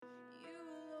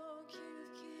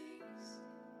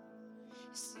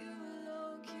It's you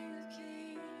alone, King of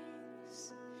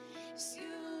Kings. It's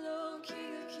you alone,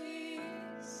 King of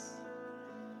Kings.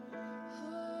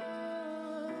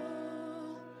 Oh,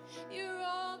 you're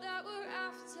all that we're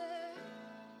after.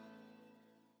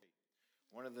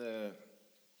 One of the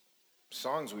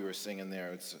songs we were singing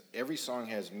there, every song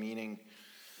has meaning.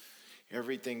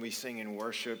 Everything we sing in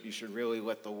worship, you should really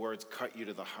let the words cut you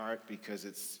to the heart, because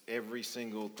it's every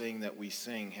single thing that we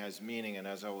sing has meaning. And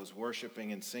as I was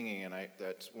worshiping and singing, and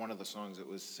that's one of the songs that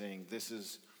was saying, "This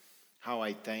is how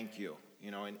I thank you."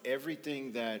 And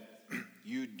everything that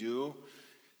you do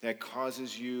that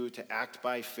causes you to act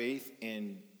by faith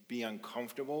and be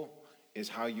uncomfortable is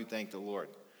how you thank the Lord.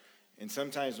 And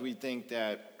sometimes we think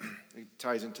that, it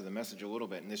ties into the message a little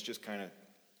bit, and this just kind of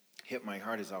hit my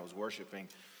heart as I was worshiping.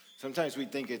 Sometimes we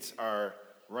think it's our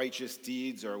righteous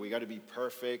deeds, or we got to be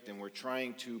perfect, and we're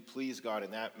trying to please God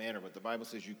in that manner. But the Bible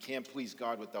says you can't please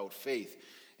God without faith.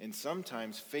 And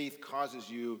sometimes faith causes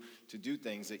you to do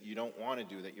things that you don't want to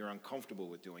do, that you're uncomfortable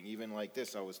with doing. Even like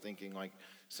this, I was thinking, like,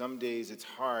 some days it's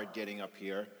hard getting up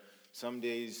here. Some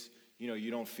days,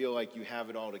 you don't feel like you have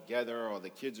it all together, or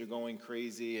the kids are going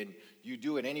crazy, and you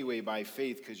do it anyway by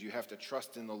faith because you have to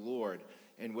trust in the Lord.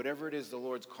 And whatever it is the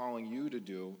Lord's calling you to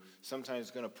do, sometimes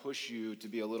it's going to push you to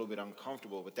be a little bit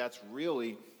uncomfortable. But that's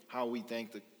really how we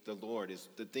thank the Lord, is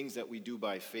the things that we do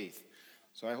by faith.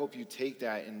 So I hope you take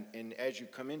that, and as you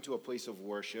come into a place of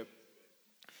worship,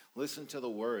 listen to the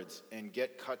words and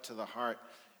get cut to the heart.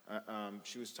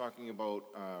 She was talking about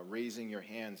raising your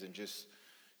hands and just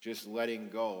letting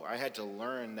go. I had to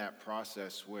learn that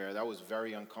process where that was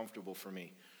very uncomfortable for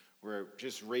me, where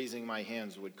just raising my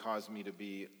hands would cause me to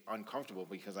be uncomfortable,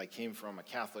 because I came from a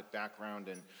Catholic background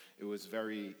and it was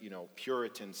very,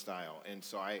 Puritan style. And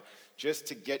so just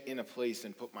to get in a place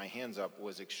and put my hands up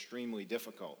was extremely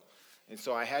difficult. And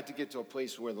so I had to get to a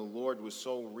place where the Lord was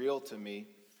so real to me,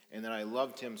 and that I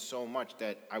loved him so much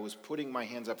that I was putting my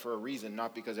hands up for a reason,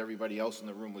 not because everybody else in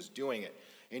the room was doing it.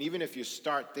 And even if you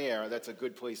start there, that's a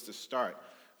good place to start.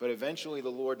 But eventually the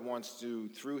Lord wants to,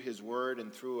 through his word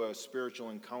and through a spiritual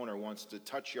encounter, wants to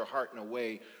touch your heart in a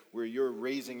way where you're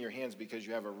raising your hands because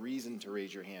you have a reason to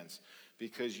raise your hands,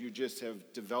 because you just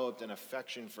have developed an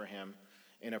affection for him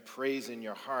and a praise in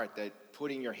your heart, that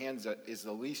putting your hands up is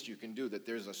the least you can do, that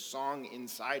there's a song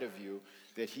inside of you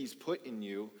that he's put in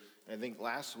you. And I think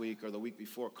last week or the week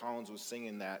before, Collins was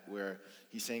singing that, where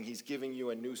he's saying he's giving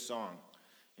you a new song.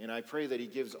 And I pray that he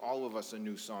gives all of us a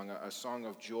new song, a song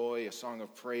of joy, a song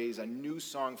of praise, a new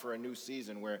song for a new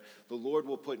season, where the Lord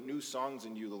will put new songs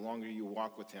in you the longer you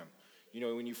walk with him.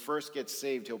 When you first get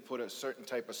saved, he'll put a certain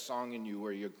type of song in you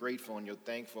where you're grateful and you're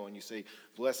thankful, and you say,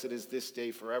 "Blessed is this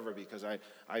day forever, because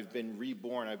I've been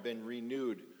reborn, I've been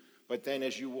renewed." But then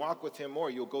as you walk with him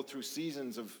more, you'll go through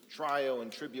seasons of trial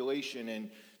and tribulation and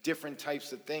different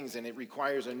types of things, and it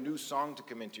requires a new song to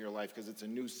come into your life because it's a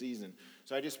new season.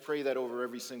 So I just pray that over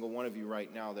every single one of you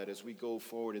right now, that as we go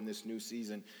forward in this new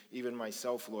season, even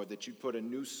myself, Lord, that you'd put a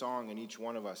new song in each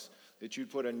one of us, that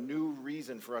you'd put a new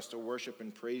reason for us to worship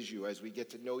and praise you as we get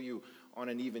to know you on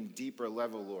an even deeper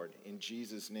level, Lord. In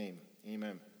Jesus' name,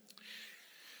 amen.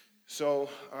 So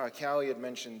Callie had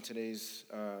mentioned today's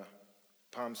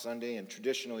Palm Sunday, and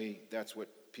traditionally that's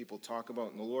what people talk about,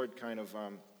 and the Lord kind of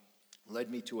led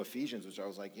me to Ephesians, which I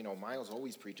was like, Miles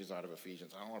always preaches out of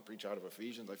Ephesians. I don't want to preach out of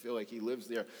Ephesians. I feel like he lives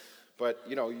there. But,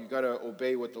 you got to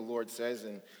obey what the Lord says,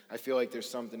 and I feel like there's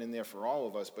something in there for all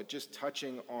of us. But just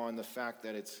touching on the fact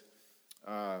that it's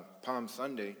Palm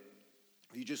Sunday,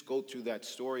 if you just go through that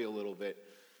story a little bit,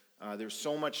 there's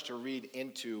so much to read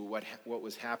into what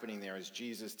was happening there as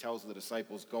Jesus tells the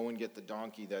disciples, go and get the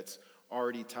donkey that's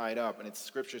already tied up. And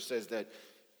Scripture says that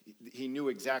he knew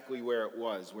exactly where it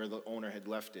was, where the owner had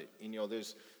left it.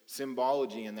 There's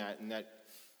symbology in that, and that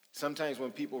sometimes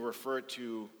when people refer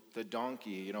to the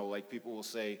donkey, like people will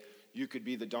say, you could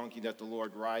be the donkey that the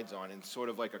Lord rides on, and sort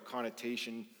of like a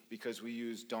connotation, because we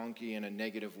use donkey in a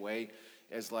negative way,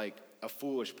 as like a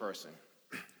foolish person.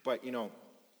 But,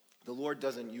 the Lord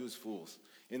doesn't use fools.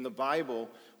 In the Bible,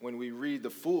 when we read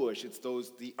the foolish, it's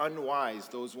the unwise,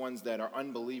 those ones that are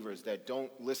unbelievers, that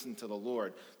don't listen to the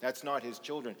Lord. That's not his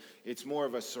children. It's more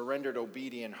of a surrendered,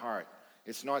 obedient heart.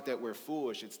 It's not that we're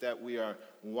foolish, it's that we are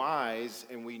wise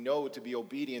and we know to be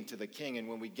obedient to the King. And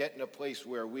when we get in a place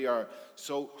where we are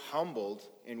so humbled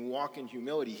and walk in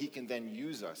humility, he can then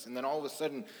use us. And then all of a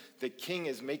sudden, the King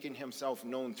is making himself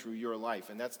known through your life.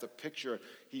 And that's the picture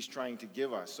he's trying to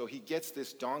give us. So he gets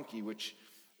this donkey, which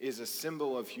is a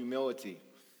symbol of humility.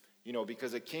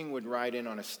 Because a king would ride in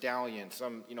on a stallion,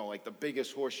 like the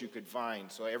biggest horse you could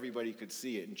find, so everybody could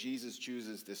see it. And Jesus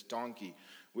chooses this donkey,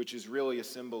 which is really a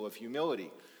symbol of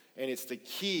humility. And it's the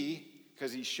key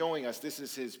because he's showing us this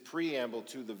is his preamble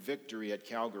to the victory at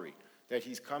Calvary, that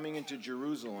he's coming into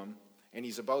Jerusalem and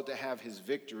he's about to have his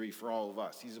victory for all of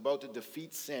us. He's about to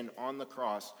defeat sin on the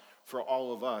cross for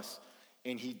all of us,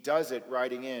 and he does it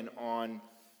riding in on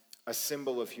a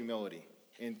symbol of humility.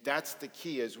 And that's the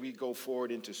key as we go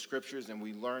forward into scriptures and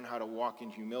we learn how to walk in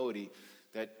humility,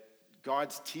 that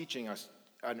God's teaching us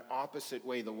an opposite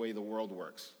way the world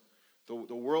works. The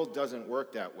world doesn't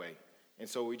work that way. And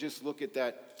so we just look at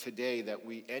that today, that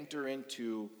we enter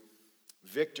into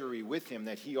victory with him,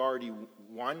 that he already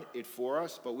won it for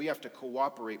us, but we have to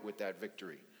cooperate with that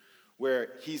victory.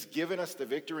 Where he's given us the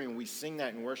victory, and we sing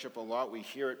that in worship a lot, we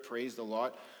hear it praised a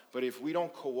lot, but if we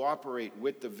don't cooperate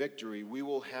with the victory, we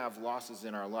will have losses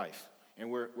in our life.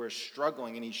 And we're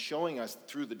struggling, and he's showing us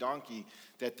through the donkey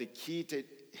that the key to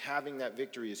having that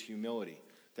victory is humility.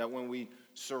 That when we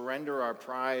surrender our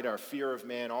pride, our fear of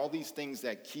man, all these things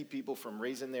that keep people from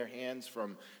raising their hands,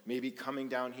 from maybe coming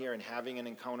down here and having an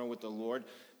encounter with the Lord,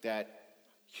 that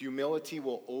humility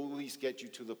will always get you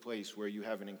to the place where you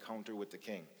have an encounter with the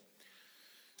King.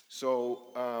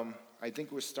 So I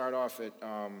think we'll start off at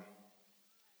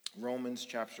Romans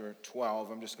chapter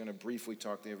 12. I'm just going to briefly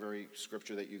talk to a very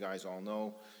scripture that you guys all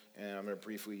know, and I'm going to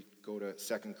briefly go to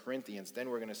 2 Corinthians. Then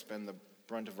we're going to spend the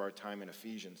brunt of our time in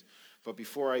Ephesians. But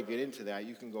before I get into that,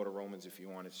 you can go to Romans if you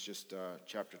want. It's just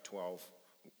chapter 12.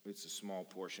 It's a small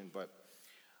portion, but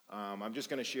I'm just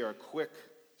going to share a quick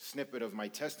snippet of my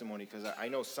testimony, because I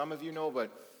know some of you know,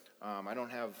 but I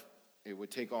don't have, it would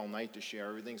take all night to share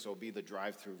everything, so it'll be the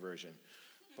drive-through version.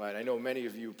 But I know many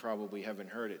of you probably haven't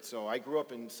heard it. So I grew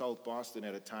up in South Boston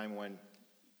at a time when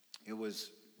it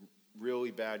was really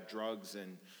bad drugs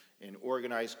and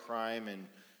organized crime and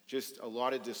just a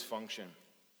lot of dysfunction.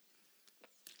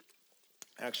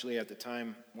 Actually, at the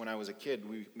time when I was a kid,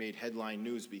 we made headline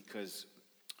news because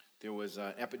there was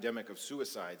an epidemic of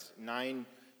suicides. 9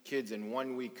 kids in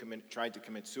 1 week tried to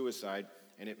commit suicide,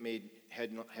 and it made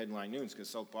headline news because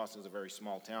South Boston is a very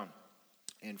small town.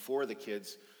 And 4 of the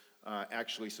kids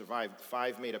actually survived.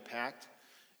 5 made a pact,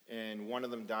 and 1 of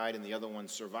them died, and the other one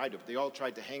survived it. But they all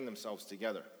tried to hang themselves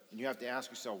together. And you have to ask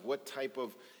yourself, what type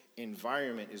of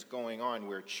environment is going on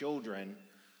where children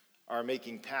are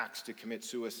making pacts to commit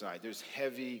suicide? There's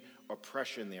heavy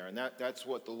oppression there, and that's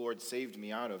what the Lord saved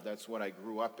me out of. That's what I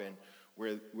grew up in,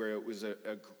 where it was a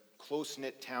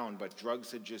close-knit town, but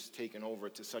drugs had just taken over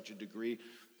to such a degree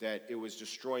that it was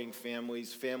destroying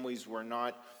families. Families were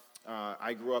not,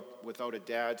 I grew up without a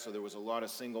dad, so there was a lot of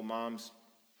single moms,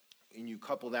 and you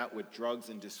couple that with drugs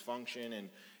and dysfunction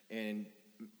and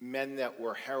men that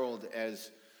were heralded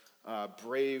as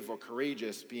brave or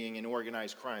courageous being in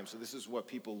organized crime. So this is what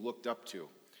people looked up to.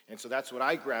 And so that's what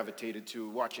I gravitated to,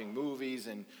 watching movies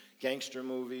and gangster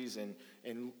movies, and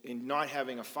not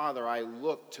having a father. I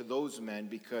looked to those men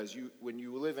because when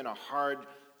you live in a hard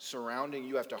surrounding,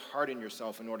 you have to harden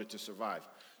yourself in order to survive.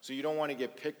 So you don't want to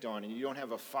get picked on, and you don't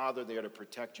have a father there to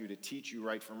protect you, to teach you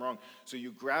right from wrong. So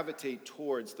you gravitate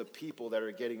towards the people that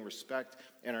are getting respect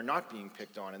and are not being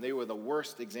picked on, and they were the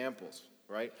worst examples,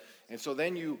 right? And so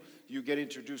then you get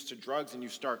introduced to drugs, and you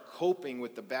start coping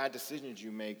with the bad decisions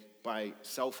you make by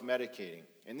self-medicating.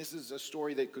 And this is a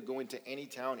story that could go into any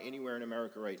town, anywhere in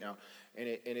America right now, and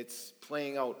it's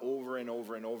playing out over and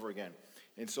over and over again.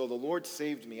 And so the Lord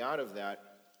saved me out of that.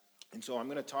 And so I'm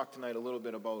going to talk tonight a little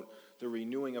bit about the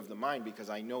renewing of the mind, because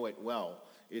I know it well.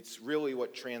 It's really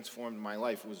what transformed my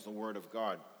life, was the Word of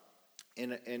God.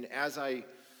 And as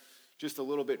just a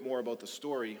little bit more about the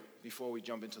story before we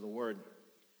jump into the Word,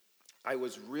 I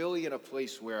was really in a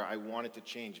place where I wanted to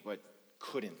change but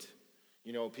couldn't.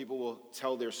 You know, people will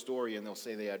tell their story and they'll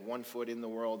say they had 1 foot in the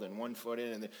world and 1 foot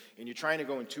in, and you're trying to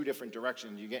go in 2 different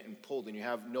directions. You're getting pulled and you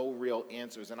have no real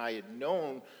answers. And I had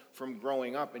known from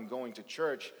growing up and going to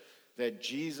church that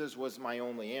Jesus was my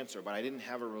only answer, but I didn't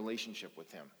have a relationship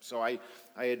with him. So I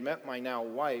had met my now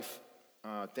wife,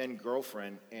 then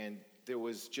girlfriend, and there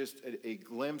was just a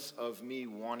glimpse of me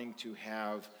wanting to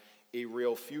have a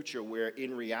real future, where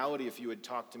in reality, if you had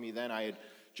talked to me then, I had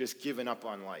just given up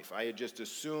on life. I had just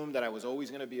assumed that I was always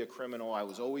going to be a criminal. I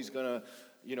was always going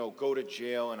to, go to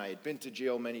jail, and I had been to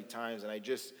jail many times, and I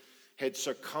just had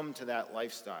succumbed to that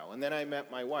lifestyle. And then I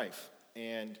met my wife,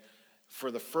 and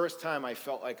for the first time, I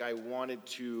felt like I wanted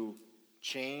to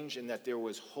change and that there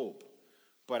was hope,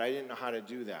 but I didn't know how to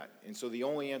do that. And so the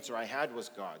only answer I had was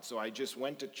God. So I just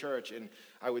went to church, and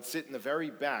I would sit in the very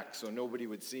back so nobody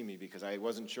would see me, because I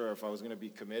wasn't sure if I was going to be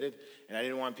committed, and I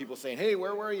didn't want people saying, "Hey,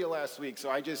 where were you last week?" So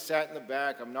I just sat in the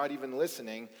back. I'm not even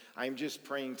listening. I'm just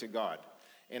praying to God,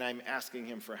 and I'm asking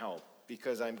him for help,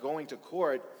 because I'm going to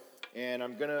court, and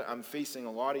I'm facing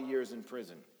a lot of years in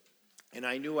prison, and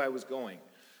I knew I was going.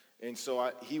 And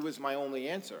so he was my only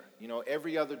answer.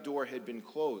 Every other door had been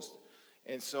closed.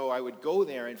 And so I would go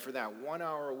there, and for that 1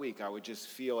 hour a week, I would just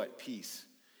feel at peace.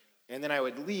 And then I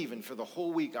would leave, and for the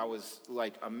whole week, I was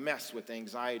like a mess with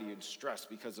anxiety and stress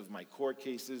because of my court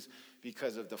cases,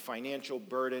 because of the financial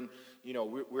burden.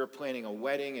 We're planning a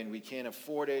wedding, and we can't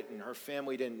afford it, and her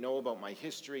family didn't know about my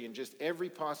history, and just every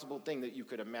possible thing that you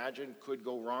could imagine could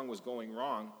go wrong was going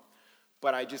wrong.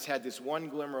 But I just had this one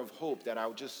glimmer of hope that I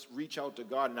would just reach out to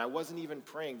God, and I wasn't even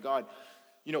praying, God,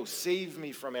 save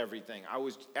me from everything. I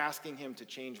was asking him to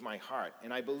change my heart,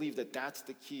 and I believe that that's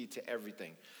the key to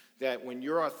everything. That when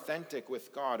you're authentic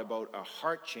with God about a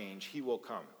heart change, he will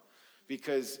come.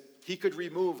 Because he could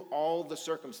remove all the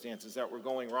circumstances that were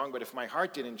going wrong, but if my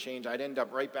heart didn't change, I'd end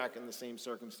up right back in the same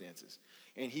circumstances.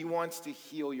 And he wants to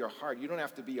heal your heart. You don't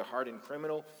have to be a hardened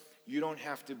criminal. You don't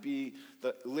have to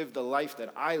live the life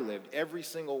that I lived. Every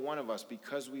single one of us,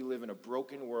 because we live in a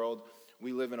broken world,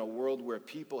 we live in a world where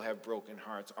people have broken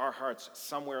hearts. Our hearts,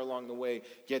 somewhere along the way,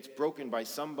 gets broken by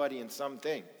somebody and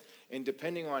something. And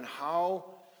depending on how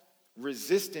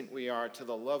resistant we are to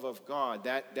the love of God,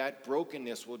 that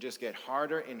brokenness will just get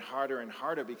harder and harder and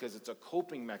harder because it's a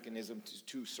coping mechanism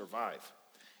to survive.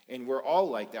 And we're all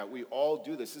like that. We all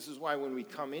do this. This is why when we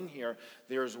come in here,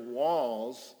 there's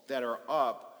walls that are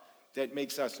up that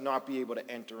makes us not be able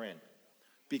to enter in.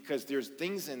 Because there's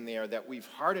things in there that we've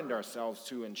hardened ourselves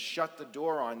to and shut the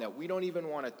door on that we don't even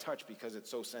want to touch because it's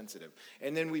so sensitive.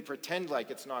 And then we pretend like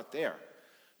it's not there.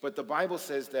 But the Bible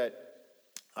says that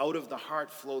out of the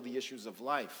heart flow the issues of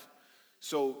life.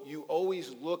 So you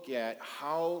always look at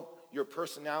how your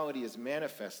personality is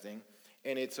manifesting,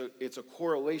 and it's a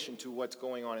correlation to what's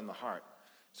going on in the heart.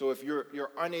 So if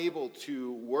you're unable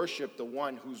to worship the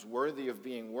one who's worthy of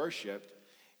being worshiped,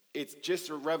 it's just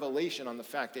a revelation on the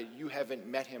fact that you haven't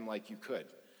met him like you could.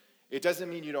 It doesn't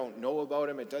mean you don't know about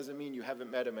him. It doesn't mean you haven't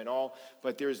met him at all.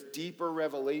 But there's deeper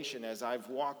revelation as I've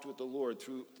walked with the Lord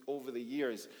over the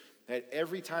years, that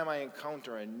every time I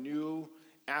encounter a new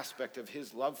aspect of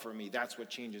his love for me, that's what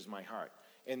changes my heart.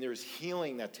 And there's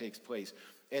healing that takes place.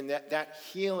 And that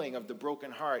healing of the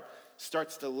broken heart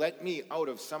starts to let me out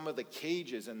of some of the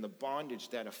cages and the bondage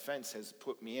that offense has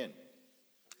put me in.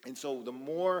 And so the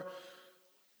more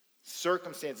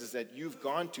circumstances that you've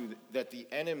gone to that the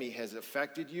enemy has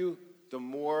affected you, the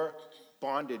more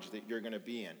bondage that you're going to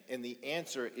be in. And the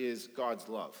answer is God's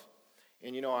love.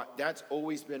 And that's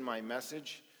always been my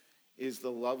message, is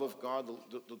the love of God.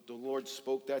 The Lord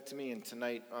spoke that to me, and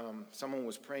tonight someone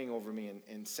was praying over me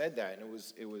and said that, and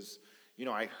it was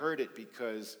I heard it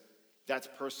because that's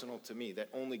personal to me, that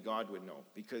only God would know,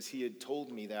 because he had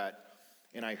told me that,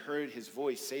 and I heard his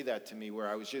voice say that to me, where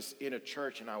I was just in a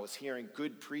church and I was hearing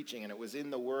good preaching and it was in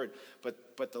the word,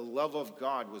 but the love of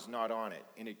God was not on it,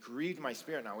 and it grieved my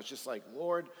spirit, and I was just like,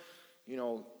 Lord,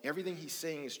 everything he's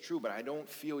saying is true, but I don't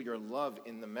feel your love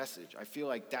in the message. I feel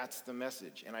like that's the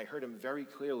message. And I heard him very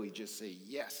clearly just say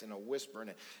yes in a whisper.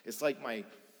 And it's like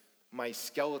my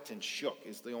skeleton shook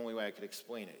is the only way I could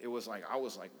explain it. It was like, I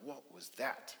was like, what was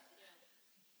that?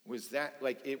 Was that,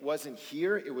 like, it wasn't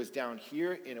here, it was down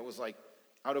here, and it was like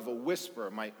out of a whisper,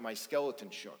 my skeleton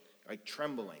shook, like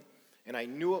trembling. And I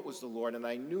knew it was the Lord, and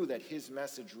I knew that his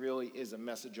message really is a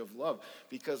message of love,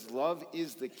 because love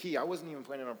is the key. I wasn't even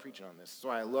planning on preaching on this. So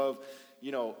I love,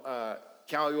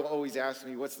 Callie will always ask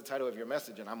me, what's the title of your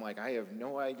message? And I'm like, I have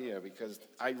no idea, because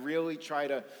I really try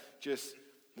to just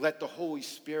let the Holy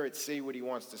Spirit say what he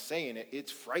wants to say, and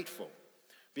it's frightful.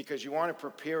 Because you want to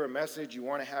prepare a message, you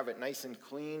want to have it nice and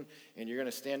clean, and you're going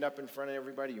to stand up in front of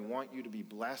everybody. You want you to be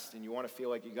blessed, and you want to feel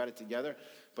like you got it together.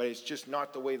 But it's just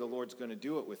not the way the Lord's going to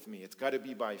do it with me. It's got to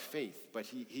be by faith. But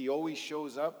he always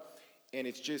shows up, and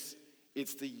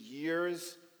it's the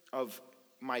years of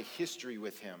my history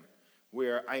with him,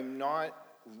 where I'm not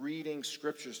reading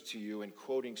scriptures to you and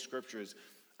quoting scriptures.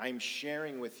 I'm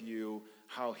sharing with you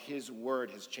how his word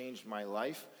has changed my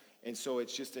life. And so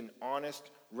it's just an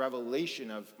honest revelation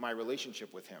of my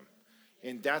relationship with him.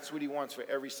 And that's what he wants for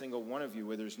every single one of you,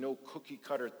 where there's no cookie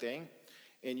cutter thing.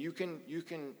 And you can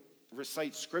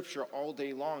recite scripture all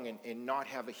day long and not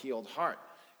have a healed heart.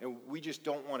 And we just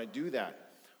don't want to do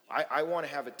that. I want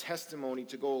to have a testimony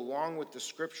to go along with the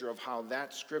scripture of how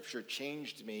that scripture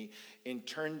changed me and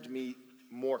turned me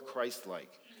more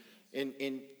Christ-like.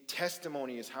 And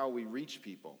testimony is how we reach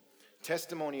people.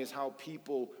 Testimony is how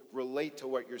people relate to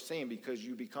what you're saying, because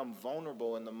you become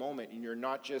vulnerable in the moment, and you're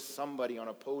not just somebody on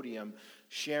a podium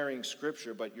sharing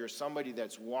scripture, but you're somebody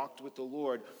that's walked with the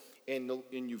Lord, and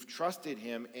you've trusted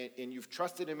him, and you've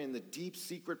trusted him in the deep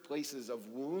secret places of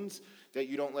wounds that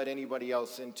you don't let anybody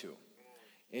else into.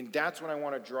 And that's what I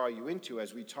want to draw you into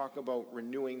as we talk about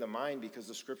renewing the mind, because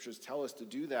the scriptures tell us to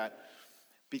do that.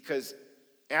 Because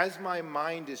as my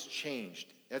mind is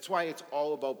changed, that's why it's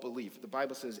all about belief. The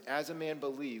Bible says, as a man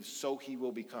believes, so he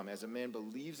will become. As a man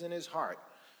believes in his heart,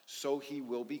 so he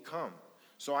will become.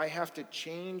 So I have to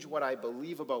change what I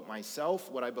believe about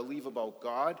myself, what I believe about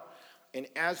God. And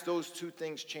as those two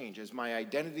things change, as my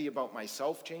identity about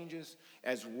myself changes,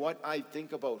 as what I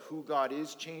think about who God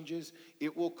is changes,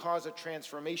 it will cause a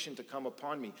transformation to come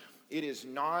upon me. It is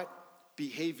not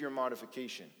behavior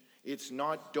modification. It's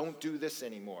not, don't do this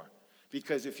anymore.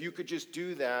 Because if you could just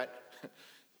do that,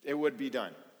 it would be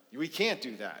done. We can't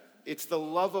do that. It's the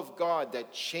love of God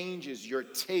that changes your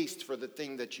taste for the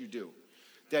thing that you do.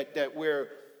 That where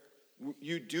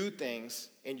you do things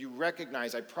and you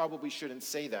recognize, I probably shouldn't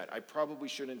say that, I probably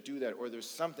shouldn't do that, or there's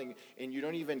something, and you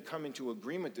don't even come into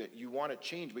agreement that you want to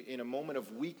change, but in a moment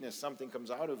of weakness, something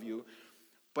comes out of you.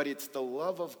 But it's the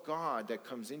love of God that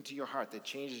comes into your heart that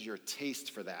changes your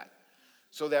taste for that.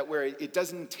 So that where it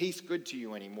doesn't taste good to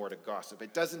you anymore to gossip.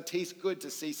 It doesn't taste good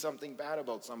to say something bad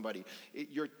about somebody.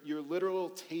 Your literal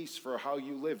taste for how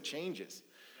you live changes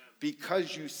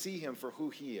because you see him for who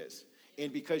he is.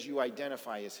 And because you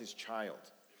identify as his child.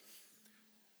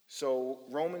 So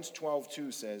Romans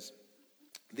 12:2 says,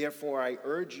 therefore I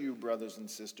urge you, brothers and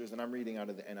sisters, and I'm reading out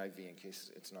of the NIV in case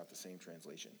it's not the same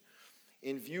translation,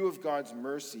 in view of God's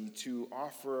mercy to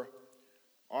offer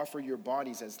your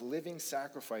bodies as living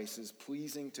sacrifices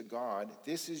pleasing to God.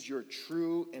 This is your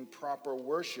true and proper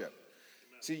worship.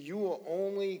 Amen. See, you will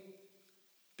only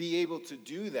be able to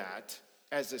do that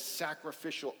as a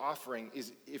sacrificial offering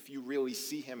is if you really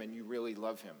see him and you really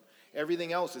love him.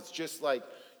 Everything else, it's just like,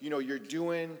 you're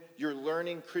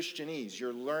learning Christianese,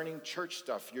 you're learning church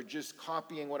stuff, you're just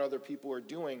copying what other people are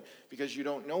doing because you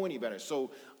don't know any better.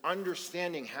 So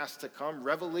understanding has to come,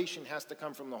 revelation has to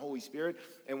come from the Holy Spirit,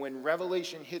 and when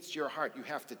revelation hits your heart, you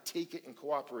have to take it and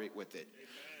cooperate with it.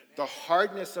 The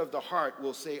hardness of the heart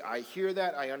will say, I hear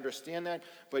that, I understand that,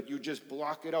 but you just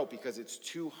block it out because it's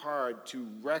too hard to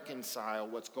reconcile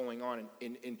what's going on.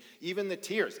 In even the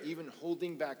tears, even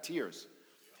holding back tears.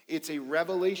 It's a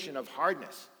revelation of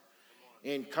hardness.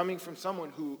 And coming from someone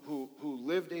who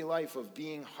lived a life of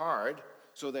being hard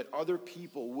so that other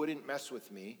people wouldn't mess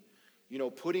with me,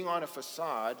 putting on a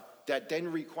facade that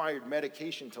then required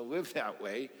medication to live that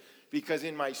way, because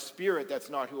in my spirit, that's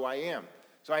not who I am.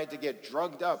 So I had to get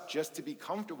drugged up just to be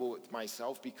comfortable with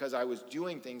myself because I was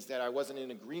doing things that I wasn't in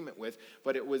agreement with,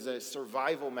 but it was a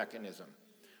survival mechanism.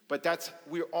 But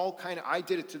I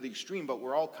did it to the extreme, but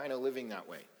we're all kind of living that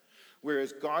way.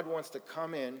 Whereas God wants to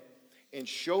come in and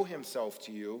show himself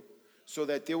to you so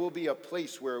that there will be a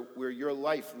place where your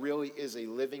life really is a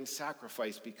living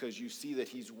sacrifice because you see that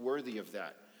he's worthy of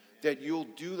that. That you'll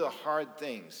do the hard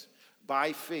things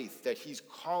by faith that he's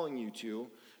calling you to,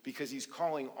 because he's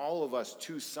calling all of us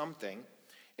to something,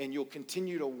 and you'll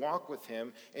continue to walk with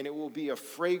him, and it will be a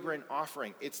fragrant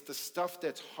offering. It's the stuff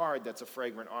that's hard that's a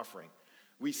fragrant offering.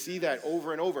 We see that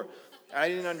over and over. I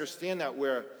didn't understand that,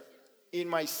 where in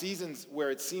my seasons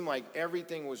where it seemed like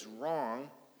everything was wrong,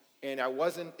 and I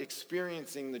wasn't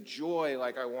experiencing the joy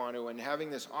like I want to and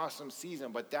having this awesome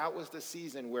season, but that was the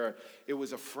season where it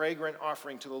was a fragrant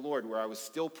offering to the Lord, where I was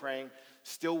still praying,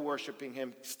 still worshiping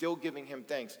him, still giving him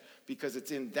thanks, because it's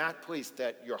in that place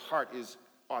that your heart is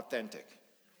authentic.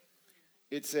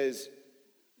 It says,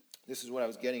 this is what I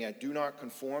was getting at, do not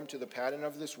conform to the pattern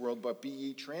of this world, but be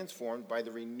ye transformed by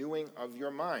the renewing of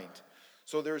your mind.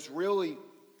 So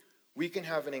we can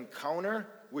have an encounter,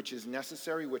 which is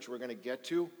necessary, which we're going to get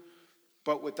to,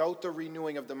 but without the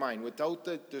renewing of the mind, without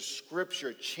the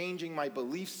scripture changing my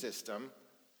belief system,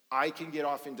 I can get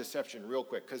off in deception real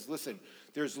quick. Because listen,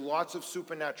 there's lots of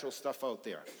supernatural stuff out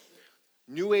there.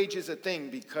 New Age is a thing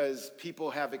because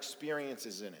people have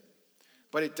experiences in it.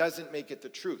 But it doesn't make it the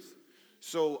truth.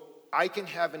 So I can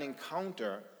have an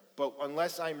encounter, but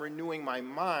unless I'm renewing my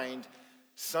mind,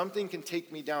 something can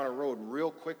take me down a road real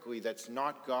quickly that's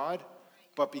not God.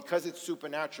 But because it's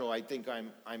supernatural, I think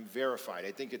I'm verified.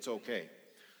 I think it's okay.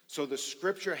 So the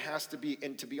scripture has to be,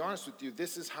 and to be honest with you,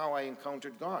 this is how I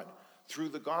encountered God. Through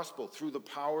the gospel, through the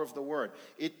power of the word.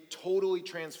 It totally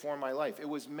transformed my life. It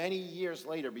was many years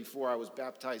later before I was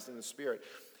baptized in the Spirit.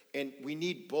 And we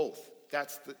need both.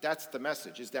 That's the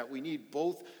message, is that we need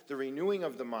both the renewing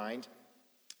of the mind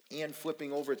and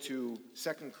flipping over to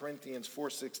 2 Corinthians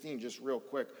 4:16, just real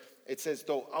quick. It says,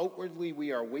 though outwardly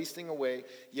we are wasting away,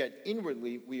 yet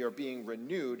inwardly we are being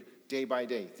renewed day by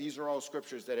day. These are all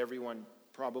scriptures that everyone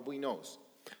probably knows.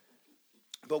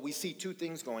 But we see two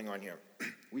things going on here.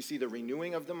 We see the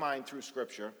renewing of the mind through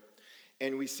scripture,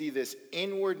 And we see this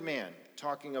inward man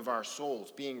talking of our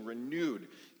souls being renewed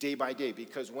day by day.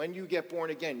 Because when you get born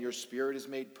again, your spirit is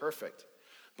made perfect.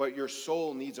 But your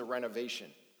soul needs a renovation.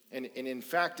 And in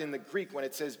fact, in the Greek, when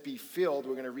it says be filled,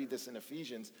 we're going to read this in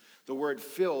Ephesians, the word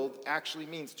filled actually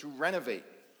means to renovate.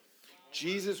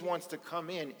 Jesus wants to come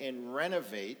in and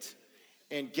renovate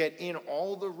and get in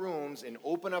all the rooms and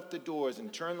open up the doors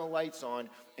and turn the lights on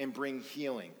and bring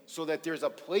healing. So that there's a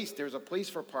place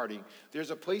for partying,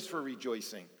 there's a place for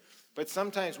rejoicing. But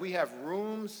sometimes we have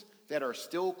rooms that are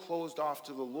still closed off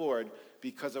to the Lord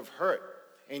because of hurt.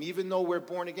 And even though we're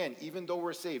born again, even though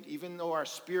we're saved, even though our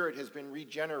spirit has been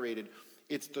regenerated,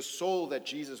 it's the soul that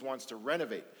Jesus wants to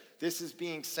renovate. This is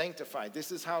being sanctified.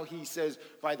 This is how he says,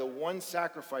 by the one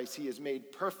sacrifice, he has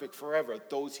made perfect forever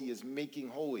those he is making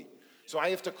holy. So I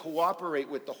have to cooperate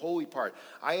with the holy part.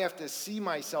 I have to see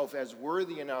myself as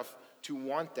worthy enough to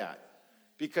want that.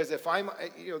 Because if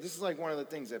this is like one of the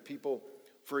things that people,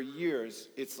 for years,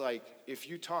 it's like, if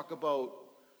you talk about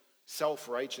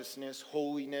self-righteousness,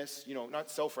 holiness, not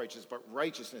self-righteous, but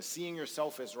righteousness, seeing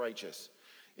yourself as righteous.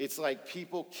 It's like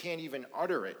people can't even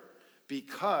utter it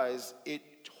because it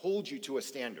holds you to a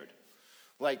standard.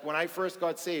 Like when I first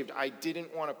got saved, I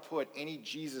didn't want to put any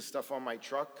Jesus stuff on my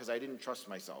truck because I didn't trust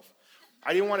myself.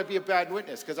 I didn't want to be a bad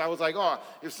witness because I was like,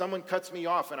 if someone cuts me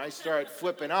off and I start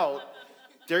flipping out,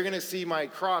 they're going to see my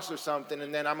cross or something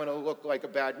and then I'm going to look like a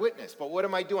bad witness. But what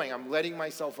am I doing? I'm letting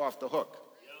myself off the hook.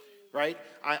 Right?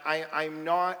 I'm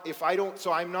not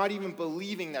even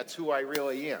believing that's who I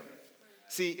really am.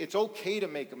 See, it's okay to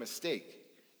make a mistake.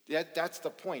 That's the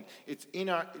point. It's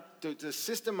in the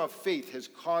system of faith has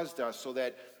caused us so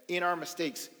that in our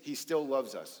mistakes, he still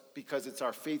loves us because it's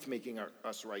our faith making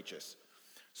us righteous.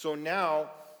 So now,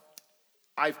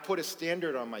 I've put a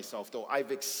standard on myself, though.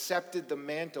 I've accepted the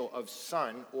mantle of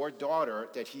son or daughter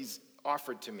that he's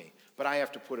offered to me, but I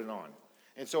have to put it on.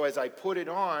 And so as I put it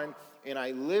on and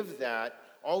I live that,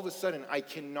 all of a sudden I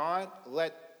cannot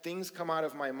let things come out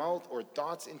of my mouth or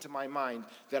thoughts into my mind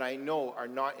that I know are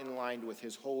not in line with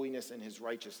his holiness and his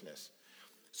righteousness.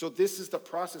 So this is the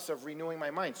process of renewing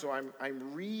my mind. So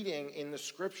I'm reading in the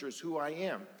scriptures who I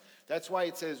am. That's why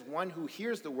it says one who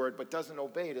hears the word but doesn't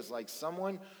obey it is like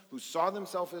someone who saw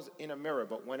themselves in a mirror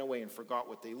but went away and forgot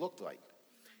what they looked like.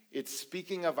 It's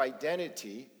speaking of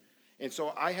identity. And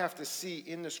so I have to see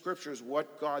in the scriptures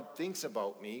what God thinks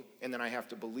about me, and then I have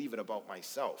to believe it about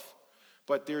myself.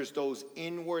 But there's those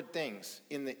inward things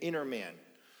in the inner man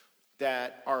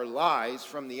that are lies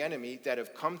from the enemy that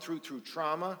have come through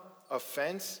trauma,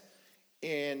 offense,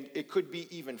 and it could be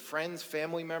even friends,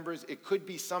 family members. It could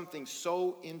be something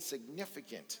so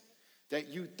insignificant that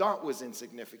you thought was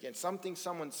insignificant, something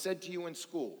someone said to you in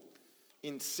school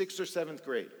in 6th or 7th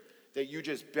grade that you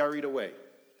just buried away.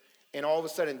 And all of a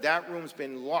sudden, that room's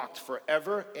been locked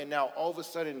forever. And now, all of a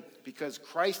sudden, because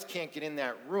Christ can't get in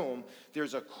that room,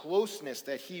 there's a closeness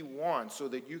that he wants so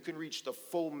that you can reach the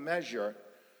full measure,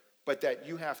 but that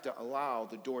you have to allow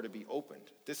the door to be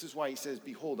opened. This is why he says,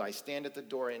 behold, I stand at the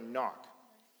door and knock.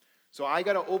 So I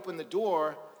got to open the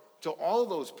door to all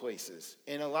those places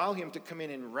and allow him to come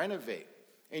in and renovate.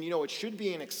 And, it should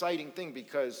be an exciting thing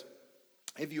because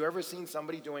have you ever seen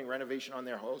somebody doing renovation on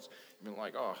their house? You've been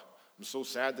like, I'm so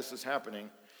sad this is happening.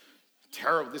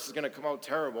 Terrible, this is going to come out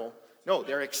terrible. No,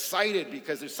 they're excited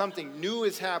because there's something new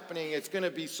is happening. It's going to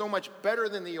be so much better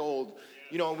than the old.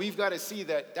 We've got to see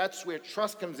that that's where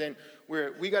trust comes in,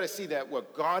 where we got to see that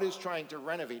what God is trying to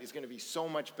renovate is going to be so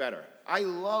much better. I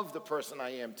love the person I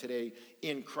am today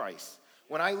in Christ.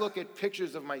 When I look at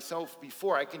pictures of myself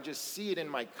before, I can just see it in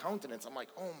my countenance. I'm like,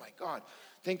 oh my God,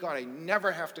 thank God I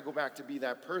never have to go back to be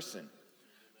that person.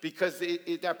 Because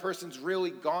that person's really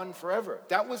gone forever.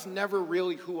 That was never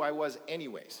really who I was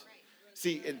anyways.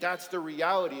 See, and that's the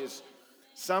reality is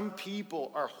some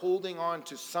people are holding on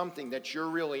to something that you're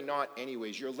really not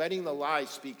anyways. You're letting the lie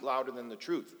speak louder than the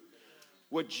truth.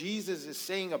 What Jesus is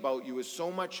saying about you is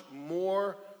so much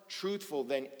more truthful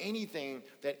than anything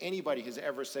that anybody has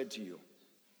ever said to you.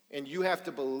 And you have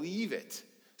to believe it.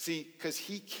 See, because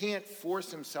he can't force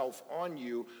himself on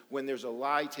you when there's a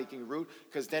lie taking root,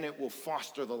 because then it will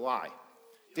foster the lie.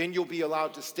 Then you'll be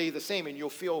allowed to stay the same, and you'll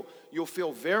feel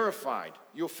verified.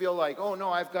 You'll feel like, oh no,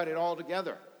 I've got it all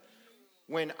together.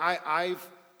 When I've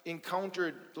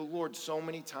encountered the Lord so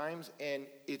many times, and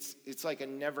it's like a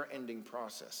never-ending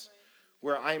process,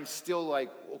 where I'm still like,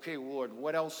 okay, Lord,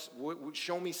 what else?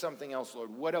 Show me something else,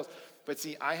 Lord. What else? But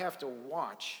see, I have to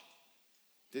watch.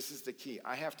 This is the key.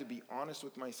 I have to be honest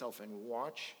with myself and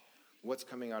watch what's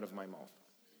coming out of my mouth.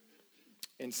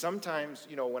 And sometimes,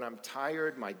 when I'm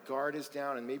tired, my guard is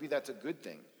down, and maybe that's a good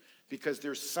thing. because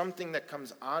there's something that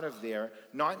comes out of there,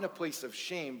 not in a place of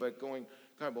shame, but going,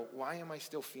 God, but why am I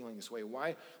still feeling this way?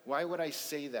 Why would I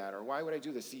say that? Or why would I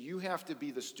do this? See, you have to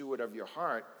be the steward of your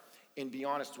heart and be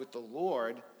honest with the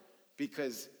Lord,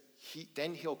 because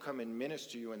then he'll come and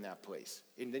minister you in that place.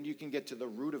 And then you can get to the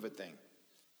root of a thing.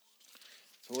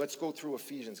 So let's go through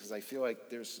Ephesians, because I feel like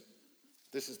this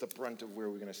is the brunt of where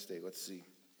we're going to stay. Let's see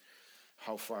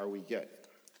how far we get.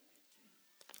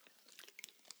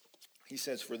 He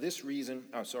says, for this reason,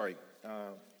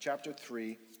 chapter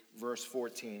 3, verse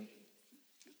 14.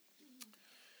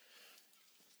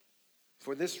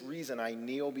 For this reason I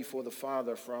kneel before the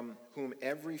Father, from whom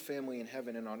every family in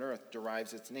heaven and on earth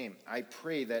derives its name. I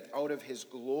pray that out of his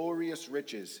glorious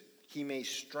riches he may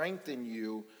strengthen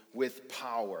you with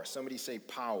power. Somebody say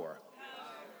power.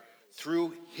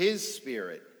 Through his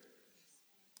Spirit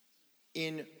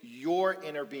in your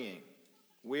inner being.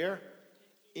 Where?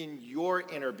 In your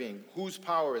inner being. Whose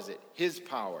power is it? His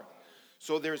power.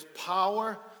 So there's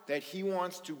power that he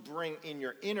wants to bring in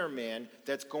your inner man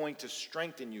that's going to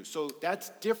strengthen you. So that's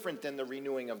different than the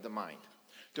renewing of the mind.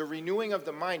 The renewing of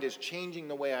the mind is changing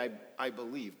the way I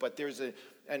believe. But there's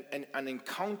an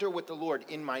encounter with the Lord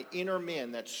in my inner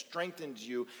man that strengthens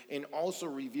you and also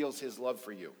reveals his love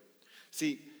for you.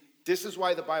 See, this is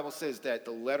why the Bible says that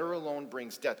the letter alone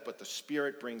brings death, but the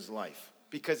Spirit brings life.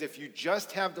 Because if you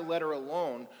just have the letter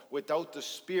alone without the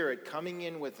Spirit coming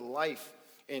in with life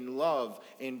and love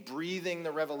and breathing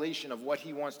the revelation of what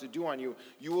he wants to do on you,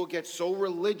 you will get so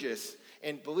religious.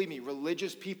 And believe me,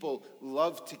 religious people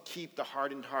love to keep the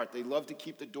hardened heart. They love to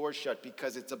keep the door shut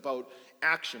because it's about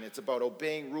action. It's about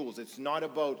obeying rules. It's not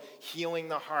about healing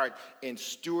the heart and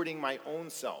stewarding my own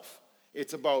self.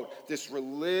 It's about this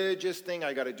religious thing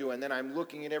I got to do, and then I'm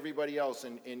looking at everybody else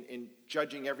and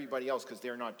judging everybody else because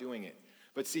they're not doing it.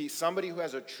 But see, somebody who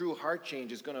has a true heart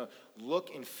change is going to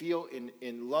look and feel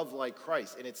in love like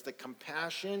Christ. And it's the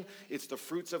compassion, it's the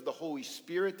fruits of the Holy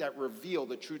Spirit that reveal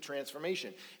the true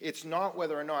transformation. It's not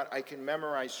whether or not I can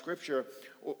memorize Scripture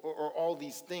or all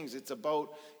these things. It's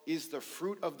about, is the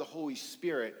fruit of the Holy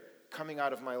Spirit coming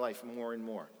out of my life more and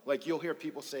more? Like you'll hear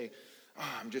people say,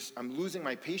 I'm losing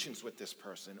my patience with this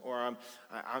person, or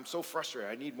I'm so frustrated,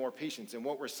 I need more patience. And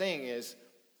what we're saying is,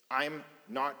 I'm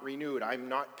not renewed, I'm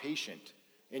not patient.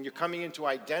 And you're coming in to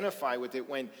identify with it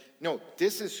when, no,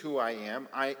 this is who I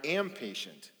am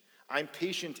patient. I'm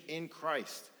patient in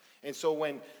Christ. And so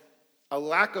when a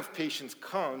lack of patience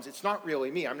comes, it's not really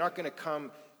me. I'm not going to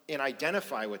come and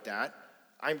identify with that.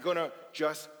 I'm going to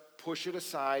just push it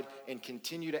aside and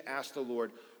continue to ask the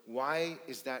Lord, why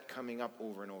is that coming up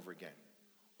over and over again?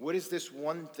 What is this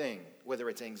one thing, whether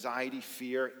it's anxiety,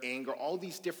 fear, anger, all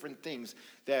these different things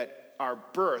that are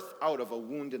birthed out of a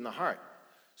wound in the heart?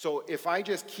 So if I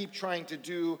just keep trying to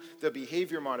do the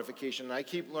behavior modification, and I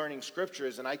keep learning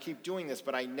scriptures, and I keep doing this,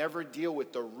 but I never deal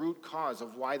with the root cause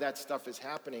of why that stuff is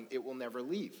happening, it will never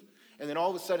leave. And then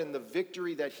all of a sudden, the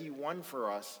victory that he won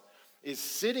for us is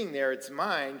sitting there, it's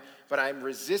mine, but I'm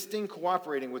resisting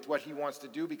cooperating with what he wants to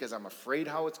do because I'm afraid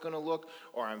how it's going to look,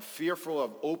 or I'm fearful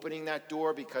of opening that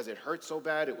door because it hurt so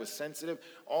bad, it was sensitive,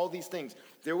 all these things.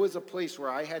 There was a place where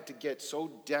I had to get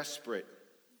so desperate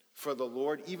for the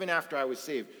Lord, even after I was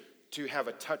saved, to have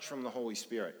a touch from the Holy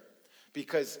Spirit.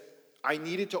 Because I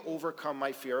needed to overcome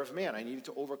my fear of man. I needed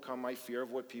to overcome my fear of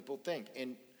what people think.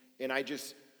 And I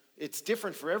just, it's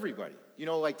different for everybody. You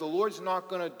know, like the Lord's not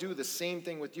going to do the same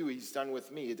thing with you he's done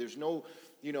with me. There's no,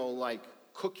 like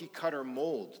cookie cutter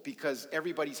mold because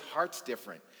everybody's heart's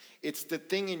different. It's the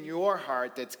thing in your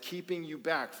heart that's keeping you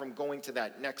back from going to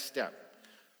that next step.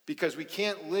 Because we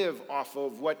can't live off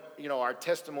of what, our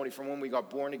testimony from when we got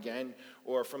born again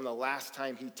or from the last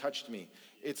time he touched me.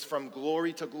 It's from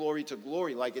glory to glory to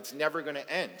glory, like it's never going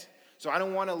to end. So I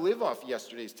don't want to live off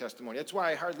yesterday's testimony. That's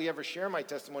why I hardly ever share my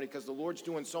testimony, because the Lord's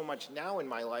doing so much now in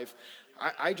my life.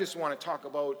 I just want to talk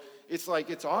about, it's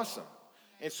like it's awesome.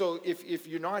 And so if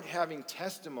you're not having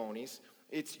testimonies,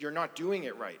 you're not doing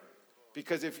it right.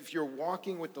 Because if you're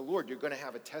walking with the Lord, you're going to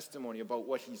have a testimony about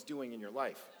what he's doing in your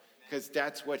life. Because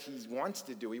that's what he wants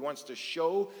to do. He wants to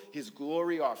show his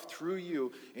glory off through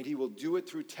you, and he will do it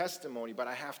through testimony, but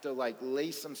I have to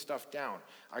lay some stuff down.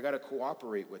 I got to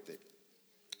cooperate with it.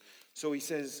 So he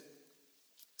says,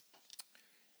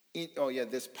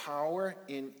 this power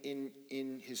in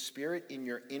his Spirit, in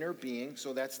your inner being,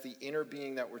 so that's the inner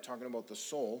being that we're talking about, the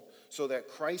soul, so that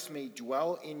Christ may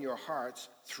dwell in your hearts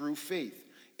through faith.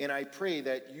 And I pray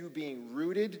that you being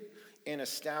rooted and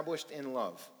established in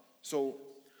love. So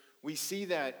we see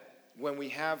that when we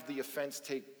have the offense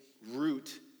take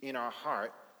root in our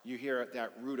heart, you hear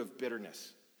that root of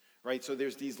bitterness, right? So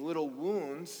there's these little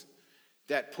wounds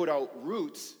that put out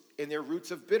roots, and they're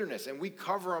roots of bitterness. And we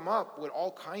cover them up with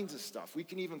all kinds of stuff. We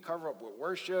can even cover up with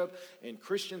worship and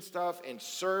Christian stuff and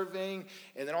serving.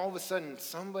 And then all of a sudden,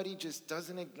 somebody just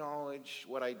doesn't acknowledge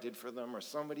what I did for them, or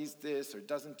somebody's this or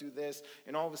doesn't do this.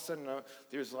 And all of a sudden,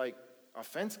 there's like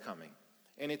offense coming.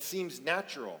 And it seems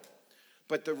natural.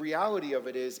 But the reality of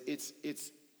it is,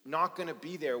 it's not going to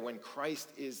be there when Christ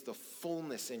is the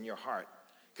fullness in your heart,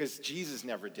 because Jesus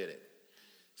never did it.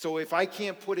 So if I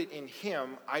can't put it in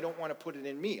him, I don't want to put it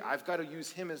in me. I've got to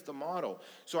use him as the model.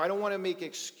 So I don't want to make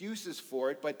excuses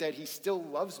for it, but that he still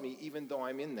loves me even though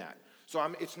I'm in that. So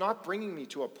it's not bringing me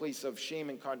to a place of shame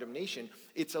and condemnation.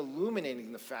 It's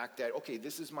illuminating the fact that, okay,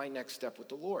 this is my next step with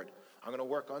the Lord. I'm going to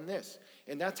work on this.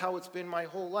 And that's how it's been my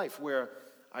whole life, where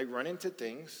I run into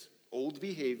things, old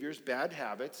behaviors, bad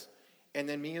habits, and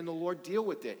then me and the Lord deal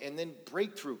with it. And then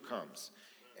breakthrough comes.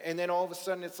 And then all of a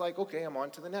sudden it's like, okay, I'm on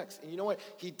to the next. And you know what?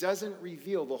 He doesn't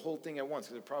reveal the whole thing at once,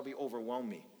 because it probably overwhelm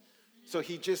me. So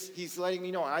he's letting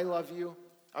me know, I love you.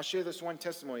 I'll share this one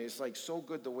testimony. It's like so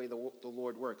good the way the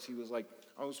Lord works. He was like,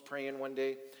 I was praying one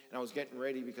day, and I was getting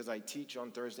ready because I teach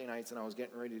on Thursday nights, and I was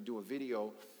getting ready to do a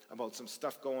video about some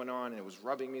stuff going on, and it was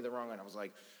rubbing me the wrong way. And I was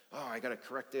like, oh, I got to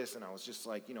correct this. And I was just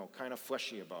like, kind of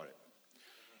fleshy about it.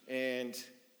 And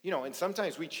and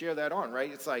sometimes we cheer that on,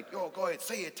 right? It's like, oh, go ahead,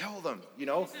 say it, tell them,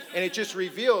 And it just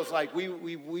reveals, like,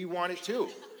 we want it too.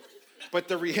 But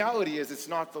the reality is it's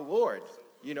not the Lord,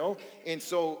 And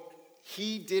so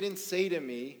he didn't say to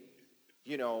me,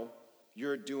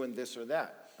 you're doing this or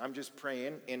that. I'm just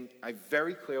praying, and I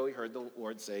very clearly heard the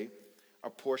Lord say, a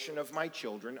portion of my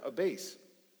children abase.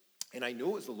 And I knew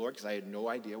it was the Lord because I had no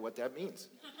idea what that means.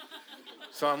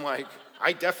 So I'm like,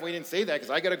 I definitely didn't say that, because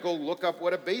I got to go look up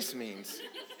what abase means.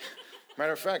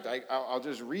 Matter of fact, I'll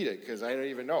just read it because I don't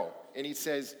even know. And he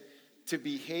says, to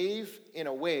behave in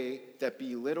a way that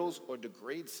belittles or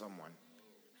degrades someone.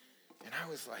 And I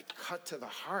was like, cut to the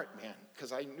heart, man,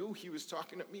 because I knew he was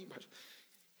talking to me, but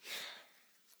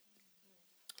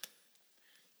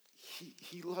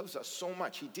he loves us so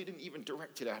much. He didn't even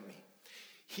direct it at me.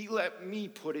 He let me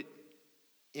put it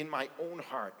in my own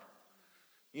heart.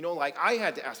 Like I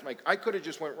had to ask I could have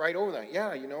just went right over that.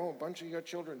 Yeah, a bunch of your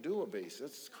children do abase.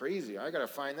 That's crazy. I got to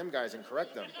find them guys and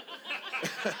correct them.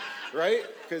 Right?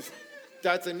 Because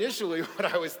that's initially what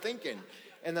I was thinking.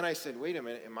 And then I said, wait a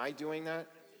minute, am I doing that?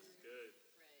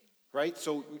 Right?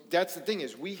 So that's the thing,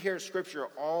 is we hear scripture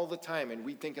all the time and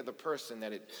we think of the person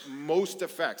that it most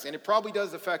affects. And it probably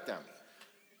does affect them.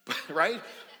 Right?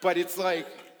 But it's like,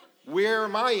 where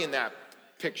am I in that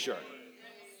picture?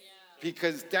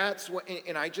 Because that's what,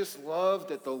 and I just love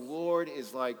that the Lord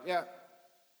is like, yeah,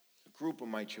 a group of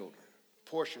my children,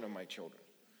 portion of my children.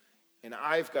 And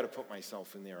I've got to put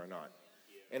myself in there or not.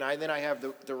 And then I have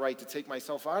the right to take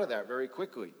myself out of that very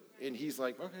quickly. And he's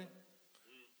like, okay,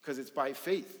 because it's by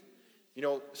faith.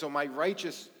 So my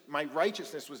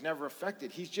righteousness was never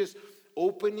affected. He's just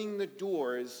opening the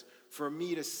doors for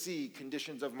me to see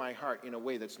conditions of my heart in a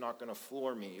way that's not going to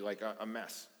floor me like a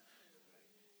mess.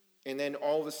 And then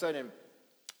all of a sudden,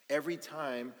 every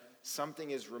time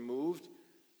something is removed,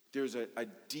 there's a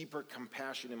deeper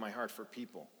compassion in my heart for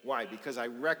people. Why? Because I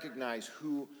recognize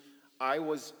who I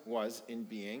was in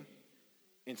being.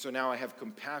 And so now I have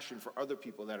compassion for other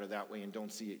people that are that way and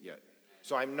don't see it yet.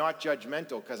 So I'm not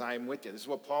judgmental because I'm with you. This is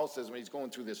what Paul says when he's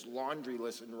going through this laundry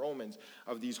list in Romans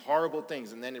of these horrible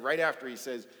things. And then right after he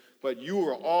says, but you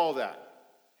were all that.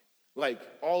 Like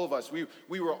all of us,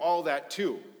 we were all that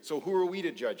too. So who are we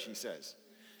to judge, he says.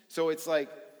 So it's like,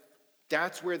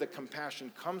 that's where the compassion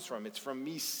comes from. It's from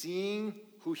me seeing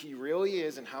who he really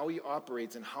is and how he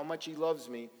operates and how much he loves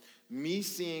me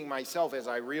seeing myself as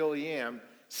I really am,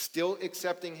 still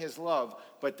accepting his love,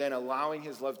 but then allowing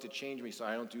his love to change me so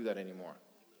I don't do that anymore.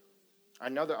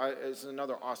 It's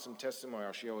another awesome testimony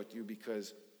I'll share with you,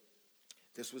 because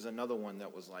this was another one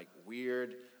that was like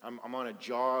weird. I'm on a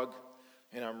jog,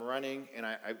 and I'm running, and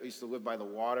I used to live by the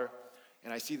water,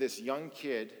 and I see this young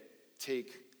kid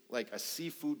take like a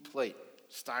seafood plate,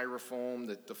 styrofoam,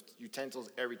 the utensils,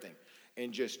 everything,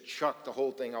 and just chuck the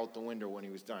whole thing out the window when he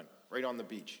was done, right on the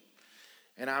beach.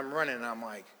 And I'm running, and I'm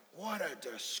like, what a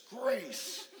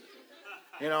disgrace,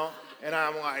 And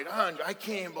I'm like, I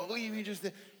can't believe he just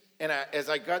did. And as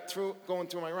I got going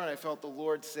through my run, I felt the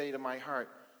Lord say to my heart,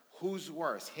 who's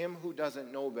worse, him who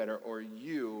doesn't know better, or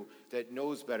you that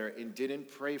knows better and didn't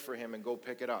pray for him and go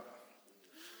pick it up?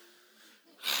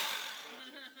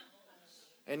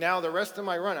 And now the rest of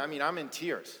my run, I'm in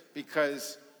tears,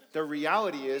 because the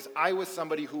reality is I was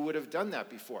somebody who would have done that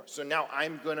before. So now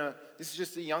this is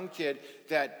just a young kid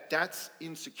that's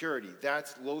insecurity.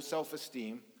 That's low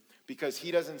self-esteem, because he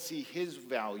doesn't see his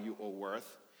value or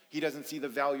worth. He doesn't see the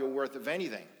value or worth of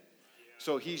anything.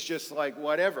 So he's just like,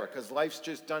 whatever, because life's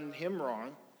just done him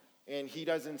wrong, and he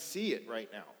doesn't see it right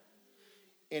now.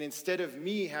 And instead of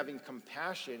me having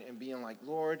compassion and being like,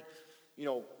 Lord,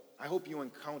 I hope you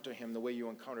encounter him the way you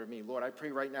encountered me. Lord, I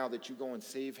pray right now that you go and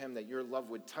save him, that your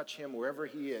love would touch him wherever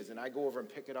he is, and I go over and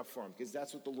pick it up for him, because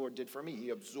that's what the Lord did for me.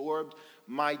 He absorbed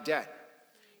my debt.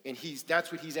 And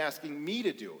that's what he's asking me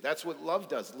to do. That's what love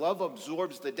does. Love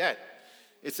absorbs the debt.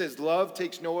 It says love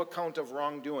takes no account of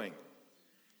wrongdoing.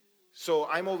 So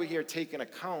I'm over here taking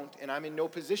account, and I'm in no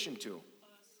position to.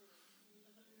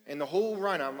 And the whole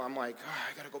run, I'm like,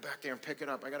 I got to go back there and pick it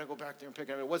up. I got to go back there and pick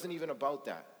it up. It wasn't even about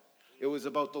that. It was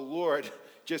about the Lord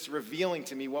just revealing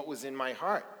to me what was in my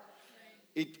heart.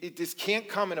 This can't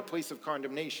come in a place of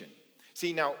condemnation.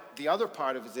 See, now, the other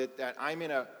part of it that I'm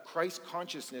in a Christ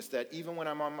consciousness, that even when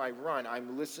I'm on my run,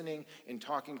 I'm listening and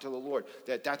talking to the Lord,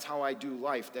 that's how I do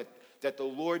life, that the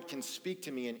Lord can speak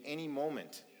to me in any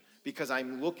moment because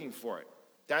I'm looking for it.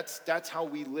 That's how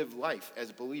we live life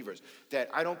as believers, that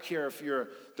I don't care if you're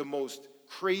the most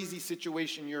crazy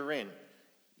situation you're in,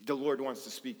 the Lord wants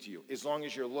to speak to you, as long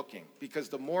as you're looking. Because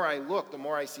the more I look, the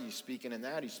more I see he's speaking in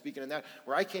that,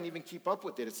 where I can't even keep up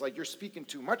with it. It's like, you're speaking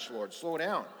too much, Lord, slow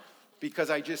down. Because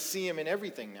I just see him in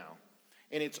everything now.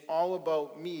 And it's all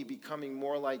about me becoming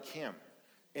more like him.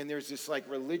 And there's this like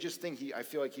religious thing I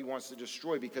feel like he wants to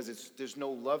destroy, because there's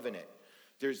no love in it.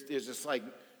 There's this like,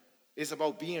 it's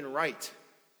about being right.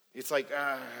 It's like,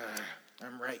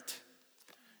 I'm right.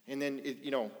 And then,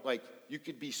 you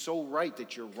could be so right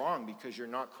that you're wrong because you're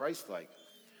not Christ-like.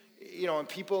 And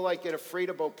people get afraid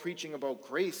about preaching about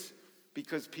grace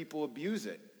because people abuse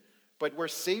it. But we're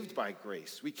saved by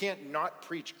grace. We can't not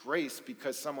preach grace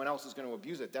because someone else is going to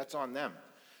abuse it. That's on them.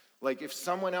 Like, if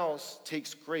someone else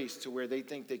takes grace to where they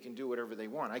think they can do whatever they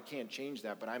want, I can't change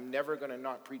that. But I'm never going to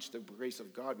not preach the grace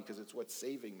of God, because it's what's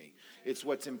saving me. It's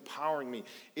what's empowering me.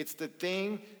 It's the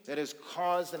thing that has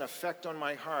caused an effect on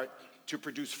my heart to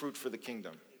produce fruit for the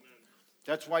kingdom.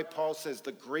 That's why Paul says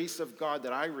the grace of God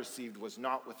that I received was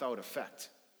not without effect.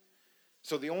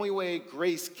 So the only way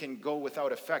grace can go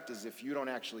without effect is if you don't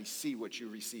actually see what you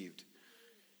received.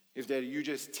 If that you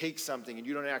just take something and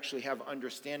you don't actually have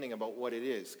understanding about what it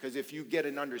is. Because if you get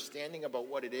an understanding about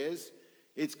what it is,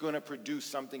 it's going to produce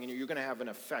something, and you're going to have an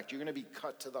effect. You're going to be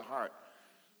cut to the heart.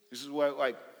 This is what,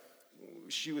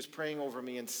 she was praying over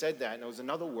me and said that, and it was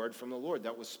another word from the Lord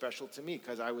that was special to me,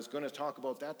 because I was going to talk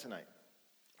about that tonight,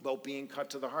 about being cut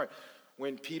to the heart.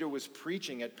 When Peter was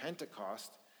preaching at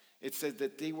Pentecost, it said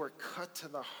that they were cut to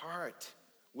the heart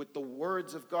with the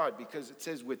words of God, because it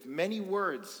says with many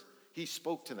words he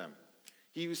spoke to them.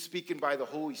 He was speaking by the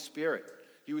Holy Spirit.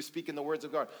 He was speaking the words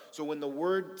of God. So when the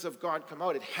words of God come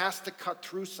out, it has to cut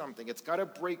through something. It's got to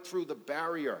break through the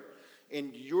barrier.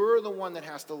 And you're the one that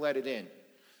has to let it in.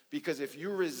 Because if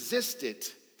you resist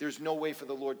it, there's no way for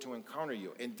the Lord to encounter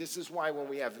you. And this is why when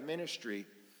we have ministry,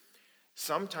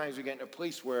 sometimes we get in a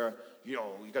place where, you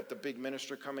got the big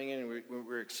minister coming in, and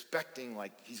we're expecting,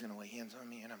 he's going to lay hands on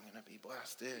me and I'm going to be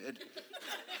blasted.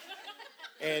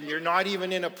 And you're not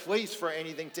even in a place for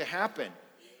anything to happen.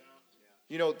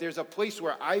 There's a place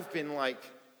where I've been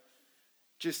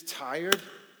just tired,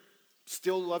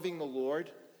 still loving the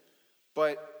Lord,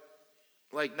 but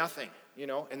nothing,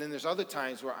 And then there's other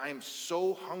times where I'm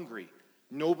so hungry,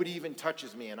 nobody even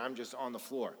touches me and I'm just on the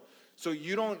floor. So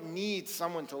you don't need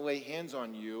someone to lay hands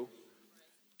on you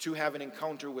to have an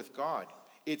encounter with God.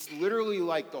 It's literally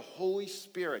like the Holy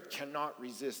Spirit cannot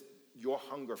resist your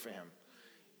hunger for him.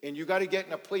 And you got to get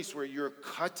in a place where you're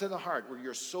cut to the heart, where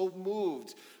you're so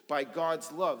moved by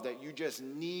God's love that you just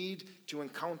need to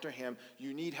encounter him.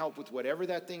 You need help with whatever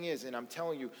that thing is. And I'm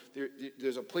telling you,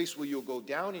 there's a place where you'll go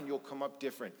down and you'll come up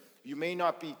different. You may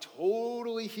not be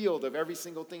totally healed of every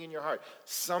single thing in your heart.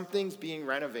 Something's being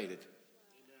renovated.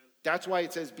 That's why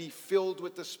it says be filled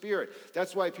with the Spirit.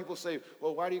 That's why people say,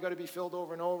 well, why do you got to be filled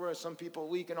over and over? Some people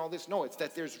leak and all this. No, it's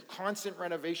that there's constant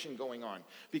renovation going on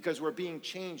because we're being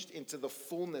changed into the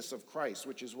fullness of Christ,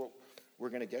 which is what we're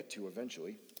going to get to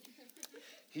eventually.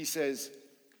 He says,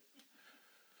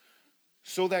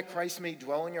 so that Christ may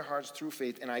dwell in your hearts through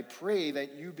faith, and I pray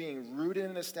that you, being rooted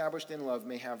and established in love,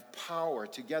 may have power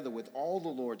together with all the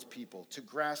Lord's people to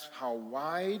grasp how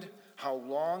wide, how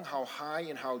long, how high,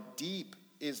 and how deep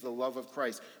is the love of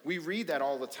Christ. We read that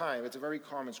all the time. It's a very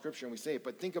common scripture, and we say it,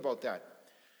 but think about that.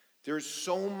 There's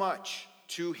so much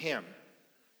to him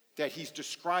that he's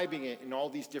describing it in all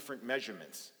these different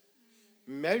measurements.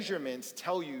 Measurements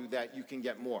tell you that you can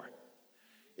get more.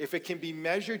 If it can be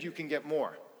measured, you can get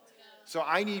more. So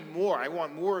I need more. I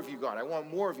want more of you, God. I want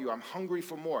more of you. I'm hungry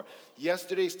for more.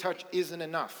 Yesterday's touch isn't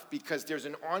enough because there's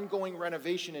an ongoing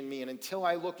renovation in me. And until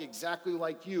I look exactly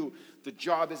like you, the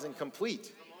job isn't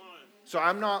complete. So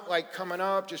I'm not like coming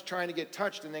up, just trying to get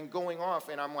touched and then going off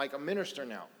and I'm like a minister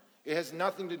now. It has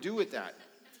nothing to do with that.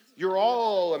 You're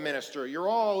all a minister. You're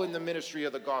all in the ministry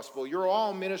of the gospel. You're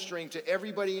all ministering to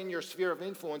everybody in your sphere of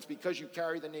influence because you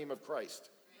carry the name of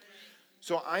Christ.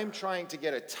 So I'm trying to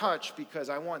get a touch because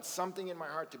I want something in my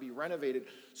heart to be renovated.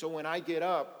 So when I get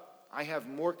up, I have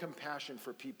more compassion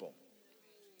for people.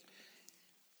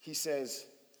 He says,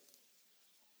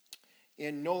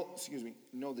 know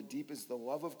the deep is the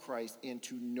love of Christ, and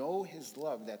to know his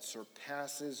love that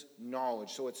surpasses knowledge.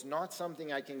 So it's not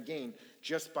something I can gain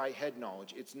just by head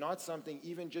knowledge. It's not something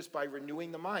even just by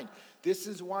renewing the mind. This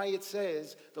is why it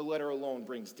says the letter alone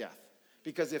brings death.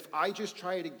 Because if I just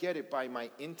try to get it by my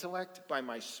intellect, by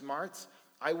my smarts,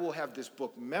 I will have this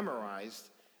book memorized,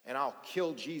 and I'll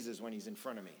kill Jesus when he's in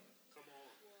front of me.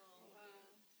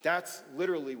 That's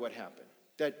literally what happened.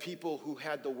 That people who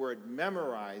had the word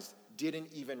memorized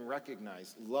didn't even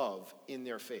recognize love in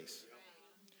their face.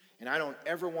 And I don't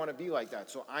ever want to be like that.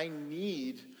 So I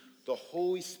need the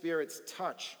Holy Spirit's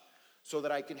touch so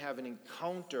that I can have an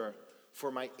encounter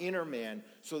for my inner man,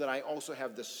 so that I also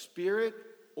have the Spirit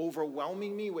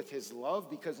overwhelming me with his love.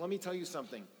 Because let me tell you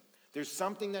something. There's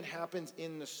something that happens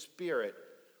in the Spirit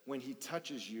when he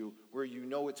touches you where you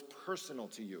know it's personal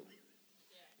to you.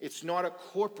 It's not a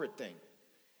corporate thing.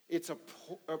 It's a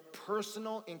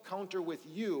personal encounter with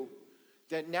you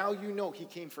that now you know he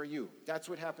came for you. That's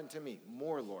what happened to me.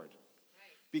 More, Lord.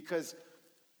 Because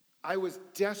I was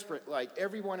desperate, like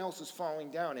everyone else is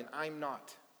falling down and I'm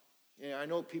not. I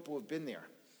know people have been there.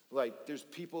 Like, there's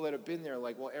people that have been there,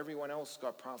 like, well, everyone else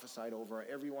got prophesied over.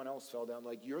 Everyone else fell down.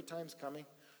 Like, your time's coming.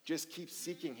 Just keep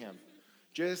seeking him.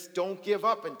 Just don't give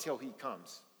up until he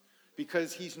comes.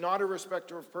 Because he's not a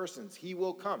respecter of persons. He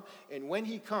will come. And when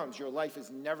he comes, your life is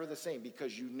never the same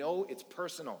because you know it's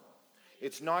personal.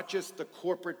 It's not just the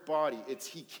corporate body. It's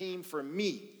he came for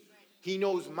me. He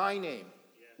knows my name,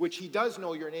 which he does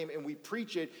know your name, and we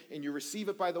preach it, and you receive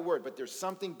it by the word. But there's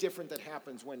something different that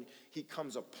happens when he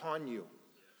comes upon you.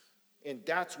 And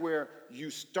that's where you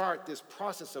start this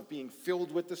process of being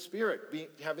filled with the Spirit,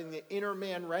 having the inner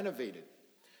man renovated.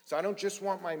 So I don't just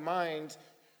want my mind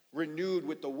renewed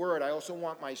with the word. I also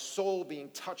want my soul being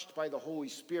touched by the Holy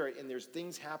Spirit, and there's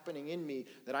things happening in me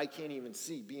that I can't even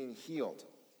see, being healed.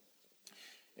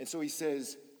 And so he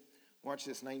says, watch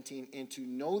this, 19, and to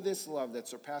know this love that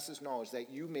surpasses knowledge,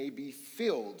 that you may be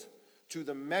filled to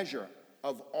the measure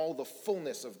of all the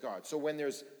fullness of God. So when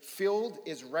there's filled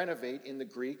is renovate in the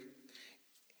Greek,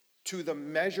 to the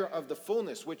measure of the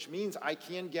fullness, which means I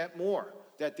can get more.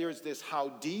 That there's this how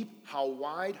deep, how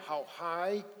wide, how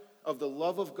high of the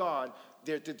love of God.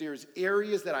 There's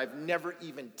areas that I've never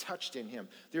even touched in him.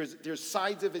 There's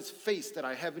sides of his face that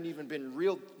I haven't even been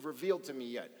revealed to me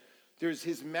yet. There's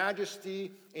his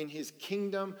majesty in his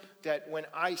kingdom that when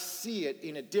I see it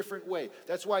in a different way,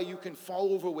 that's why you can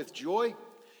fall over with joy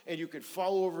and you can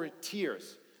fall over with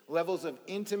tears. Levels of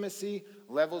intimacy,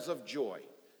 levels of joy.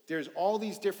 There's all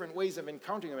these different ways of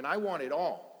encountering him, and I want it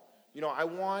all. I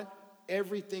want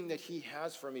everything that he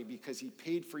has for me because he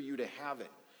paid for you to have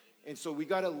it. And so we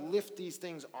got to lift these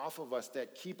things off of us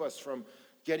that keep us from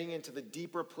getting into the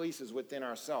deeper places within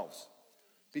ourselves.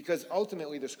 Because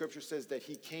ultimately the scripture says that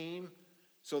he came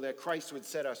so that Christ would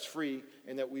set us free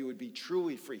and that we would be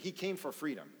truly free. He came for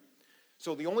freedom.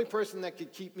 So the only person that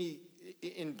could keep me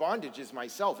in bondage is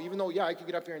myself. Even though, I could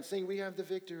get up here and sing, we have the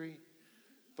victory.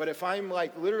 But if I'm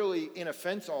like literally in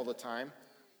offense all the time,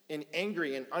 in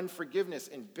angry and unforgiveness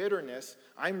and bitterness,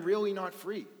 I'm really not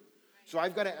free. So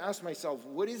I've got to ask myself,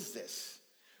 what is this?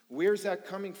 Where's that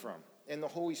coming from? And the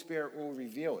Holy Spirit will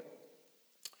reveal it.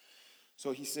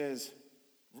 So he says,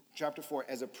 chapter 4,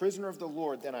 as a prisoner of the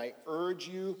Lord, then I urge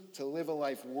you to live a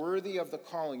life worthy of the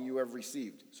calling you have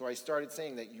received. So I started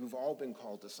saying that you've all been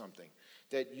called to something.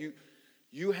 That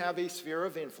you have a sphere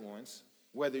of influence,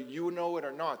 whether you know it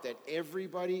or not, that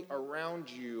everybody around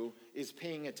you is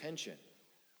paying attention.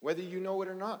 Whether you know it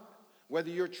or not, whether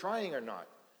you're trying or not.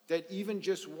 That even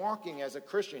just walking as a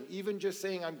Christian, even just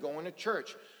saying I'm going to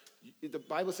church, the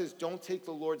Bible says don't take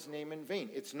the Lord's name in vain.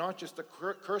 It's not just a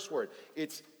curse word.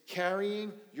 It's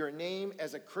carrying your name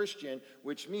as a Christian,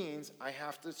 which means I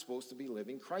have to supposed to be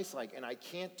living Christ-like. And I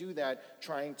can't do that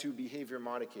trying to behavior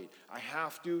modicate. I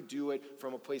have to do it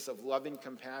from a place of love and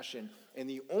compassion. And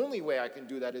the only way I can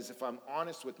do that is if I'm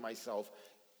honest with myself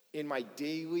in my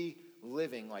daily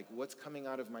living, like what's coming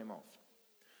out of my mouth.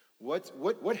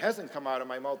 What hasn't come out of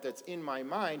my mouth that's in my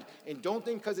mind, and don't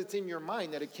think because it's in your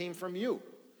mind that it came from you.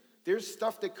 There's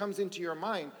stuff that comes into your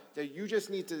mind that you just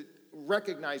need to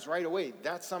recognize right away.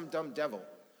 That's some dumb devil,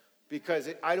 because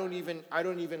I don't even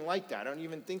like that. I don't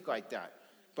even think like that.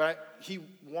 But he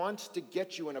wants to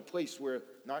get you in a place where,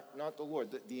 not the Lord,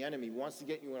 the enemy wants to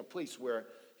get you in a place where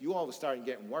you all of a sudden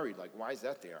getting worried. Like, why is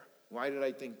that there? Why did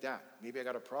I think that? Maybe I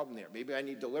got a problem there. Maybe I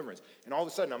need deliverance. And all of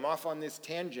a sudden I'm off on this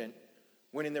tangent,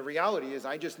 when in the reality is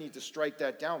I just need to strike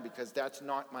that down, because that's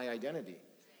not my identity.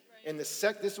 And this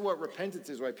is what repentance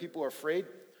is, why people are afraid.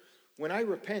 When I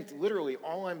repent, literally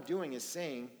all I'm doing is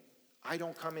saying, I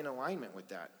don't come in alignment with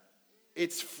that.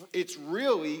 It's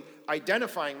really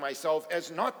identifying myself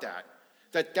as not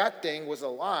that thing was a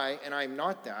lie and I'm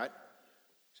not that,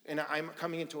 and I'm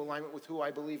coming into alignment with who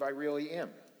I believe I really am.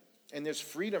 And there's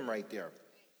freedom right there.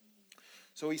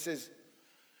 So he says,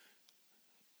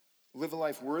 live a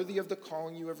life worthy of the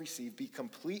calling you have received. Be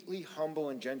completely humble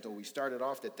and gentle. We started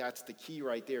off that's the key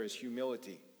right there, is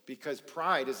humility. Because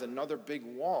pride is another big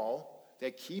wall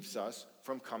that keeps us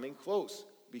from coming close.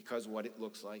 Because what it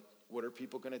looks like, what are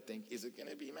people going to think? Is it going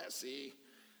to be messy?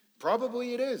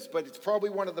 Probably it is, but it's probably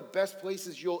one of the best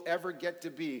places you'll ever get to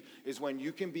be, is when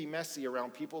you can be messy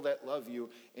around people that love you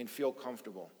and feel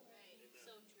comfortable. Right.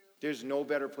 So true. There's no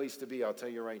better place to be, I'll tell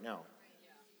you right now. Right.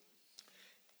 Yeah.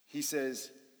 He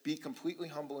says, be completely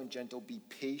humble and gentle, be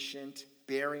patient,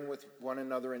 bearing with one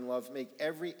another in love, make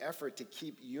every effort to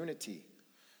keep unity.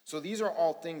 So these are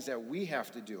all things that we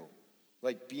have to do,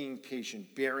 like being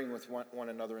patient, bearing with one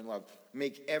another in love,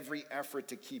 make every effort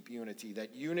to keep unity.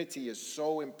 That unity is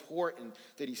so important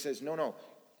that he says, no,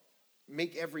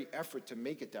 make every effort to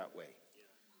make it that way.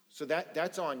 So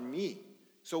that's on me.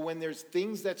 So when there's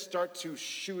things that start to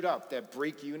shoot up that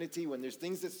break unity, when there's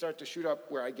things that start to shoot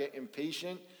up where I get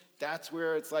impatient, that's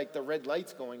where it's like the red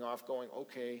light's going off, going,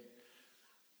 okay,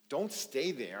 don't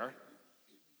stay there.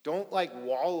 Don't like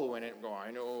wallow in it and go, I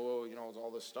know, there's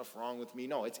all this stuff wrong with me.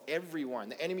 No, it's everyone.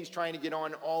 The enemy's trying to get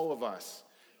on all of us.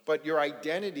 But your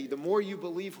identity, the more you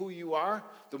believe who you are,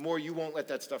 the more you won't let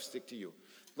that stuff stick to you.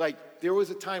 Like, there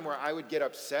was a time where I would get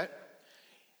upset,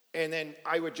 and then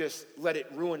I would just let it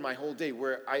ruin my whole day,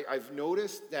 where I've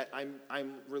noticed that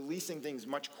I'm releasing things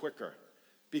much quicker.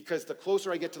 Because the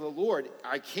closer I get to the Lord,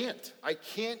 I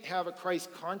can't have a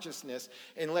Christ consciousness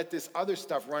and let this other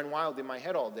stuff run wild in my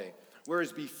head all day.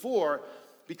 Whereas before,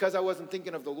 because I wasn't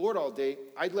thinking of the Lord all day,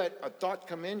 I'd let a thought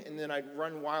come in and then I'd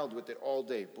run wild with it all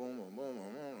day. Boom, boom, boom,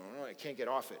 boom, boom. I can't get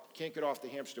off it. Can't get off the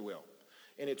hamster wheel.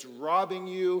 And it's robbing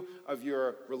you of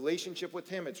your relationship with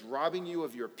him. It's robbing you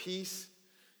of your peace.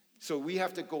 So we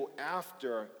have to go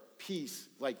after peace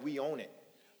like we own it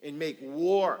and make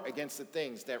war against the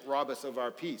things that rob us of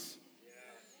our peace.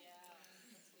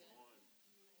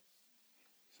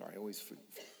 Sorry, I always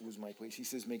lose my place. He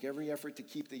says, make every effort to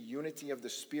keep the unity of the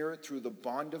Spirit through the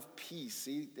bond of peace.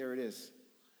 See, there it is.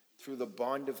 Through the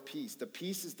bond of peace. The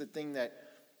peace is the thing that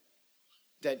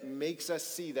makes us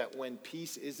see that when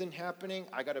peace isn't happening,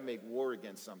 I got to make war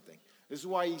against something. This is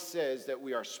why he says that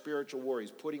we are spiritual warriors,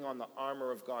 putting on the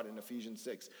armor of God in Ephesians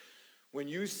 6. When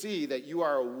you see that you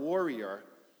are a warrior,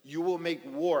 you will make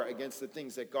war against the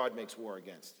things that God makes war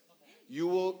against. You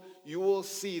will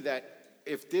see that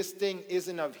if this thing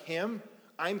isn't of him,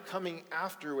 I'm coming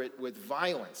after it with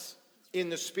violence in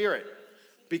the Spirit,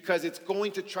 because it's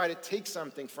going to try to take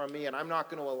something from me and I'm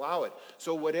not going to allow it.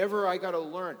 So whatever I got to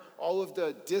learn, all of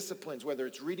the disciplines, whether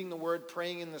it's reading the word,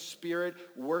 praying in the Spirit,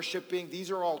 worshiping, these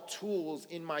are all tools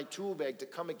in my tool bag to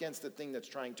come against the thing that's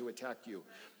trying to attack you.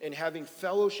 And having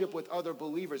fellowship with other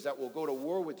believers that will go to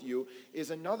war with you is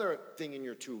another thing in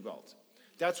your tool belt.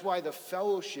 That's why the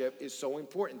fellowship is so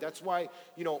important. That's why,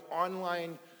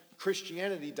 online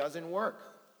Christianity doesn't work.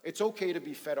 It's okay to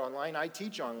be fed online. I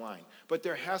teach online. But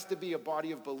there has to be a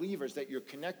body of believers that you're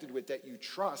connected with, that you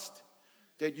trust,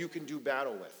 that you can do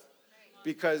battle with.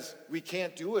 Because we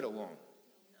can't do it alone.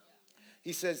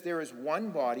 He says there is one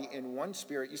body and one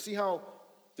Spirit. You see how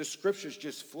the scriptures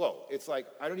just flow. It's like,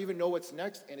 I don't even know what's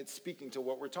next, and it's speaking to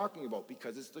what we're talking about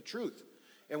because it's the truth.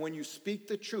 And when you speak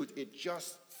the truth, it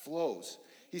just flows.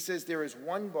 He says there is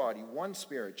one body, one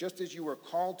Spirit, just as you were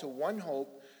called to one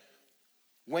hope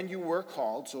when you were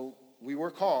called. So we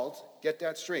were called. Get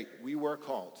that straight. We were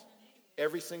called.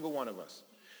 Every single one of us.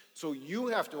 So you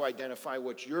have to identify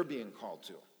what you're being called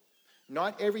to.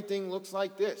 Not everything looks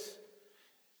like this.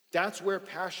 That's where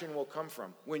passion will come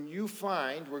from. When you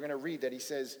find, we're going to read that he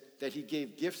says that he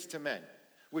gave gifts to men,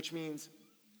 which means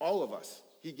all of us.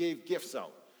 He gave gifts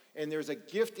out. And there's a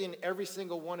gift in every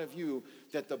single one of you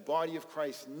that the body of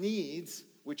Christ needs,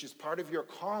 which is part of your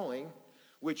calling,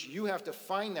 which you have to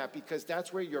find that, because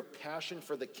that's where your passion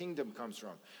for the kingdom comes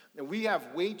from. And we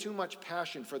have way too much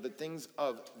passion for the things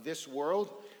of this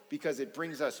world because it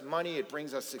brings us money, it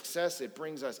brings us success, it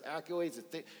brings us accolades.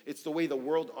 It's the way the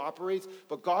world operates.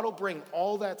 But God will bring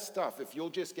all that stuff if you'll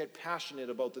just get passionate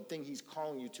about the thing he's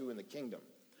calling you to in the kingdom.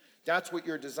 That's what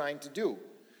you're designed to do.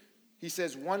 He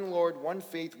says, one Lord, one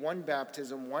faith, one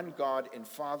baptism, one God and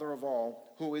Father of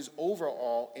all, who is over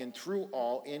all and through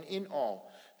all and in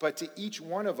all. But to each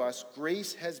one of us,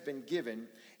 grace has been given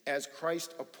as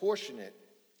Christ apportioned it.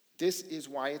 This is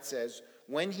why it says,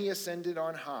 when he ascended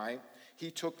on high,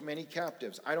 he took many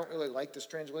captives. I don't really like this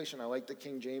translation. I like the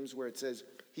King James where it says,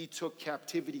 he took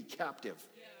captivity captive.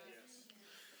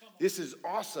 This is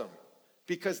awesome,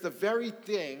 because the very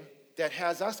thing that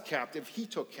has us captive, he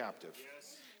took captive.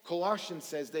 Colossians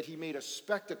says that he made a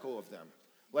spectacle of them.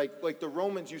 Like the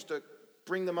Romans used to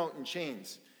bring them out in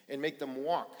chains and make them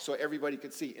walk so everybody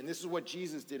could see. And this is what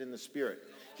Jesus did in the Spirit.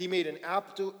 He made an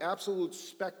absolute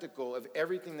spectacle of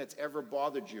everything that's ever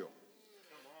bothered you.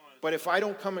 But if I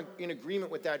don't come in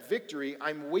agreement with that victory,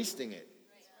 I'm wasting it.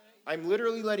 I'm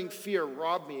literally letting fear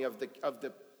rob me of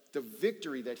the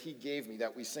victory that he gave me,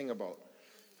 that we sing about.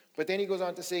 But then he goes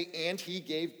on to say, and he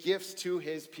gave gifts to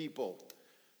his people.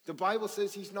 The Bible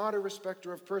says he's not a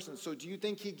respecter of persons. So do you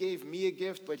think he gave me a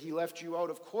gift, but he left you out?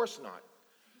 Of course not.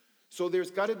 So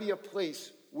there's got to be a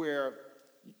place where,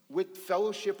 with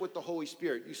fellowship with the Holy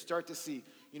Spirit, you start to see,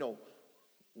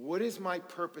 what is my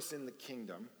purpose in the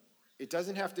kingdom? It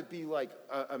doesn't have to be like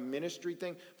a ministry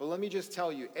thing, but let me just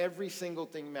tell you, every single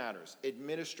thing matters.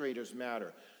 Administrators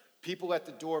matter. People at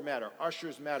the door matter.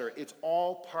 Ushers matter. It's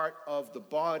all part of the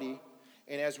body.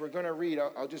 And as we're going to read,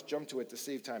 I'll just jump to it to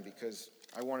save time because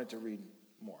I wanted to read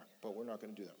more, but we're not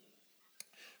going to do that.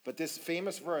 But this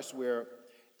famous verse where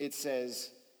it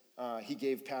says, he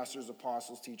gave pastors,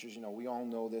 apostles, teachers, we all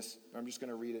know this. I'm just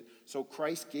going to read it. So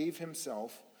Christ gave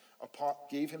himself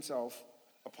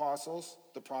apostles,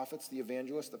 the prophets, the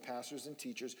evangelists, the pastors, and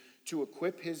teachers to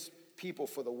equip his people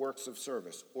for the works of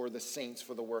service, or the saints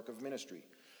for the work of ministry,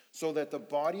 so that the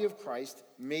body of Christ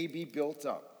may be built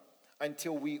up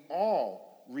until we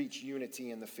all reach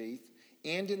unity in the faith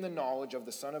and in the knowledge of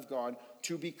the Son of God,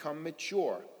 to become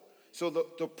mature. So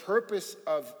the purpose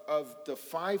of the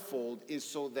fivefold is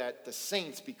so that the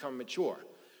saints become mature,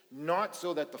 not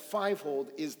so that the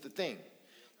fivefold is the thing.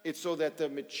 It's so that the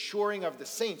maturing of the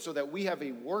saints, so that we have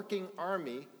a working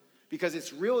army, because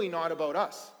it's really not about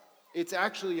us. It's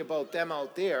actually about them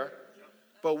out there,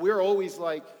 but we're always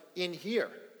like in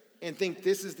here and think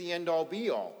this is the end all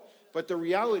be all. But the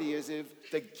reality is,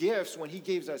 if the gifts, when he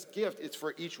gives us gifts, it's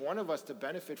for each one of us to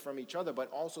benefit from each other, but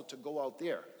also to go out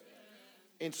there.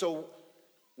 And so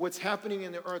what's happening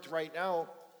in the earth right now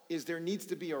is there needs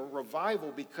to be a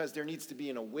revival, because there needs to be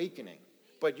an awakening.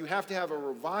 But you have to have a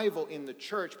revival in the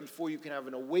church before you can have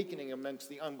an awakening amongst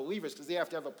the unbelievers, because they have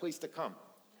to have a place to come.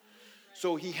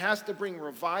 So he has to bring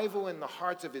revival in the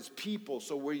hearts of his people,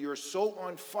 so where you're so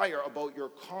on fire about your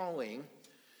calling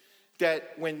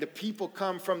that when the people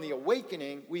come from the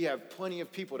awakening, we have plenty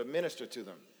of people to minister to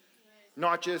them.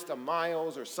 Not just a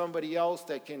Miles or somebody else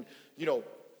that can,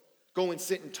 go and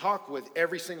sit and talk with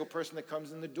every single person that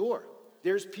comes in the door.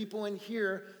 There's people in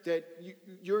here that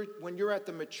when you're at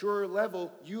the mature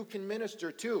level, you can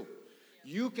minister to.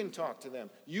 You can talk to them.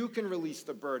 You can release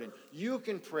the burden. You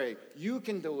can pray. You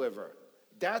can deliver.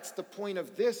 That's the point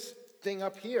of this thing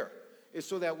up here, is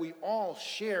so that we all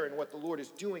share in what the Lord is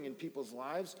doing in people's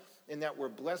lives, and that we're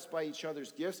blessed by each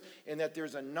other's gifts, and that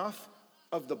there's enough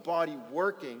of the body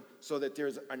working so that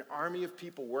there's an army of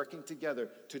people working together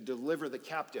to deliver the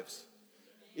captives.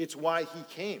 It's why he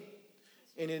came,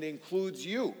 and it includes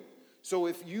you. So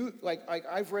if you, like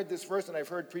I've read this verse and I've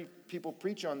heard people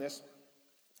preach on this,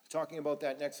 talking about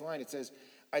that next line. It says,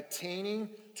 attaining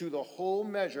to the whole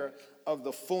measure of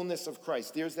the fullness of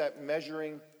Christ. There's that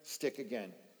measuring stick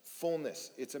again.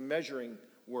 Fullness. It's a measuring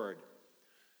word.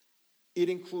 It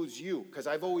includes you, because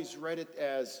I've always read it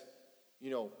as,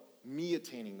 me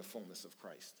attaining the fullness of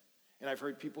Christ. And I've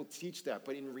heard people teach that.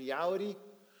 But in reality,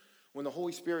 when the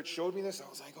Holy Spirit showed me this, I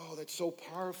was like, oh, that's so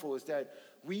powerful, is that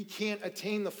we can't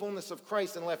attain the fullness of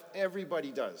Christ unless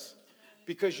everybody does.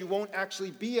 Because you won't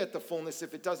actually be at the fullness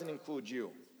if it doesn't include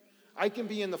you. I can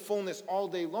be in the fullness all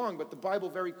day long, but the Bible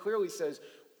very clearly says,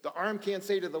 the arm can't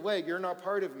say to the leg, you're not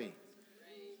part of me.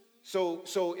 So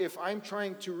if I'm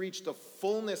trying to reach the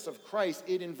fullness of Christ,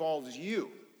 it involves you,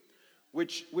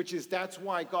 which is, that's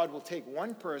why God will take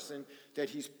one person that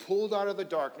he's pulled out of the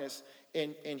darkness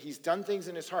and he's done things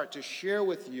in his heart to share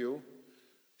with you,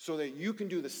 so that you can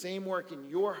do the same work in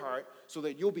your heart, so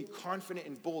that you'll be confident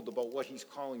and bold about what he's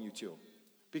calling you to.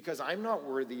 Because I'm not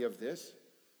worthy of this.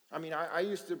 I mean, I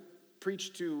used to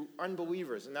preach to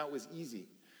unbelievers, and that was easy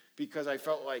because I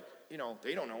felt like,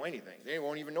 they don't know anything. They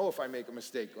won't even know if I make a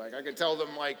mistake. Like, I could tell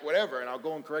them, like, whatever, and I'll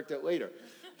go and correct it later.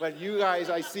 But you guys,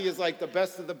 I see, as like the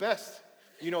best of the best.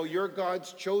 You're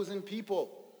God's chosen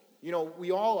people.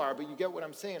 We all are, but you get what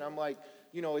I'm saying. I'm like,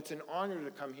 it's an honor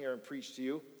to come here and preach to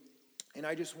you. And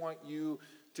I just want you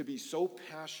to be so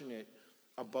passionate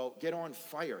about, get on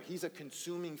fire. He's a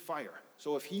consuming fire.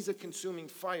 So if he's a consuming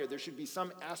fire, there should be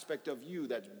some aspect of you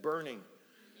that's burning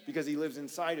because he lives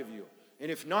inside of you. And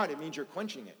if not, it means you're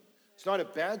quenching it. It's not a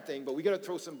bad thing, but we got to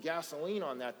throw some gasoline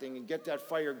on that thing and get that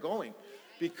fire going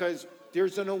because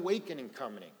there's an awakening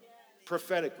coming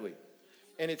prophetically.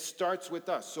 And it starts with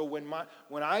us. So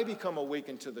when I become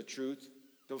awakened to the truth,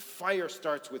 the fire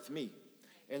starts with me.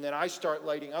 And then I start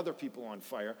lighting other people on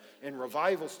fire, and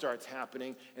revival starts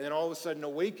happening, and then all of a sudden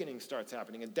awakening starts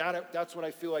happening. And that's what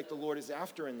I feel like the Lord is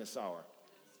after in this hour.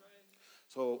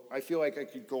 So I feel like I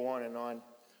could go on,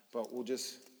 but we'll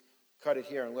just cut it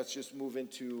here, and let's just move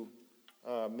into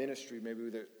ministry. Maybe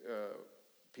the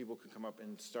people can come up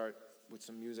and start with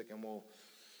some music, and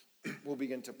we'll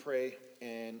begin to pray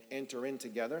and enter in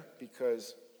together,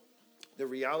 because the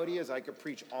reality is I could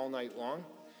preach all night long,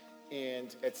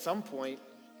 and at some point,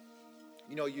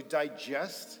 you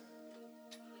digest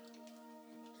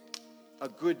a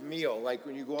good meal. Like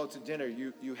when you go out to dinner,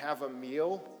 you have a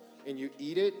meal and you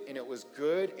eat it and it was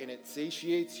good and it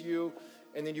satiates you,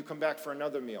 and then you come back for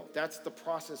another meal. That's the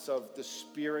process of the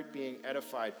Spirit being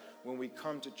edified. When we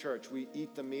come to church, we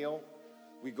eat the meal,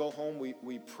 we go home,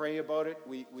 we pray about it,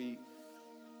 we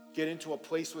get into a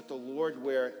place with the Lord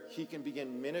where he can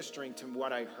begin ministering to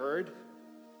what I heard,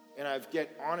 and I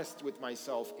get honest with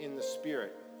myself in the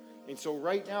Spirit. And so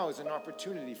right now is an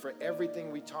opportunity for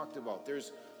everything we talked about.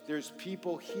 There's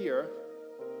people here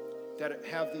that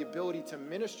have the ability to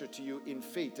minister to you in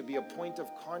faith, to be a point of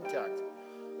contact.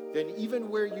 Then even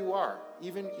where you are,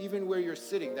 even where you're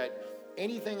sitting, that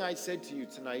anything I said to you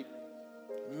tonight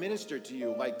ministered to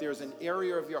you, like there's an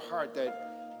area of your heart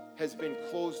that has been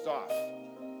closed off.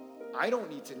 I don't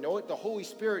need to know it. The Holy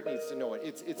Spirit needs to know it.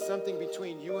 It's something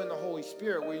between you and the Holy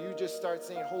Spirit where you just start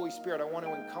saying, Holy Spirit, I want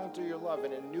to encounter your love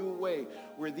in a new way,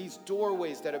 where these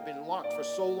doorways that have been locked for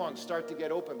so long start to get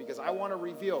open, because I want to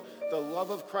reveal the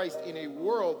love of Christ in a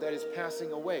world that is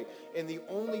passing away. And the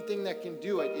only thing that can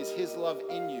do it is his love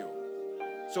in you.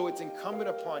 So it's incumbent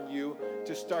upon you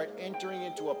to start entering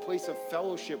into a place of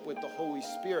fellowship with the Holy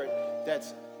Spirit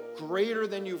that's greater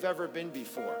than you've ever been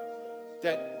before.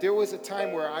 That there was a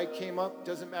time where I came up,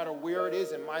 doesn't matter where it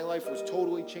is, and my life was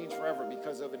totally changed forever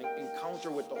because of an encounter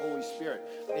with the Holy Spirit.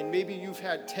 And maybe you've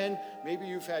had 10, maybe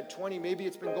you've had 20, maybe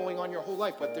it's been going on your whole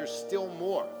life, but there's still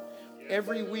more.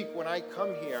 Every week when I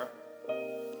come here,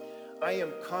 I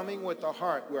am coming with a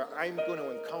heart where I'm going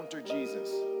to encounter Jesus.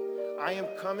 I am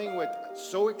coming with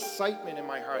so excitement in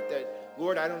my heart that,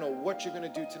 Lord, I don't know what you're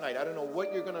going to do tonight. I don't know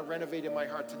what you're going to renovate in my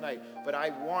heart tonight, but I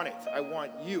want it. I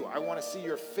want you. I want to see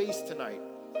your face tonight.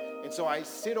 And so I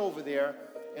sit over there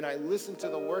and I listen to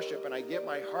the worship, and I get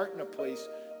my heart in a place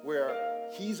where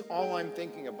he's all I'm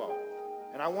thinking about.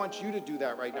 And I want you to do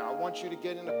that right now. I want you to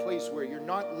get in a place where you're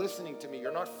not listening to me.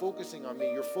 You're not focusing on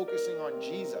me. You're focusing on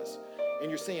Jesus. And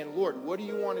you're saying, Lord, what do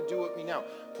you want to do with me now?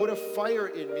 Put a fire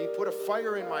in me. Put a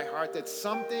fire in my heart that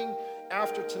something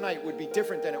after tonight would be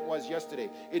different than it was yesterday.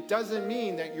 It doesn't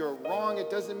mean that you're wrong. It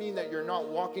doesn't mean that you're not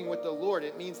walking with the Lord.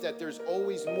 It means that there's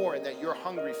always more and that you're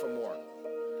hungry for more.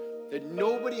 That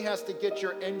nobody has to get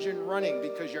your engine running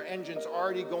because your engine's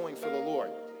already going for the Lord.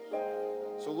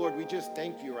 So, Lord, we just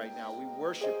thank you right now. We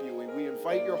worship you. We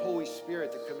invite your Holy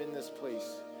Spirit to come in this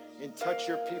place and touch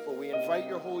your people. We invite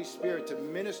your Holy Spirit to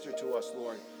minister to us,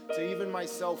 Lord, to even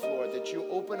myself, Lord, that you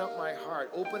open up my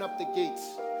heart, open up the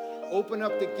gates. Open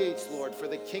up the gates, Lord, for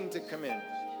the King to come in.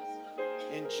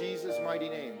 In Jesus' mighty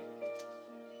name.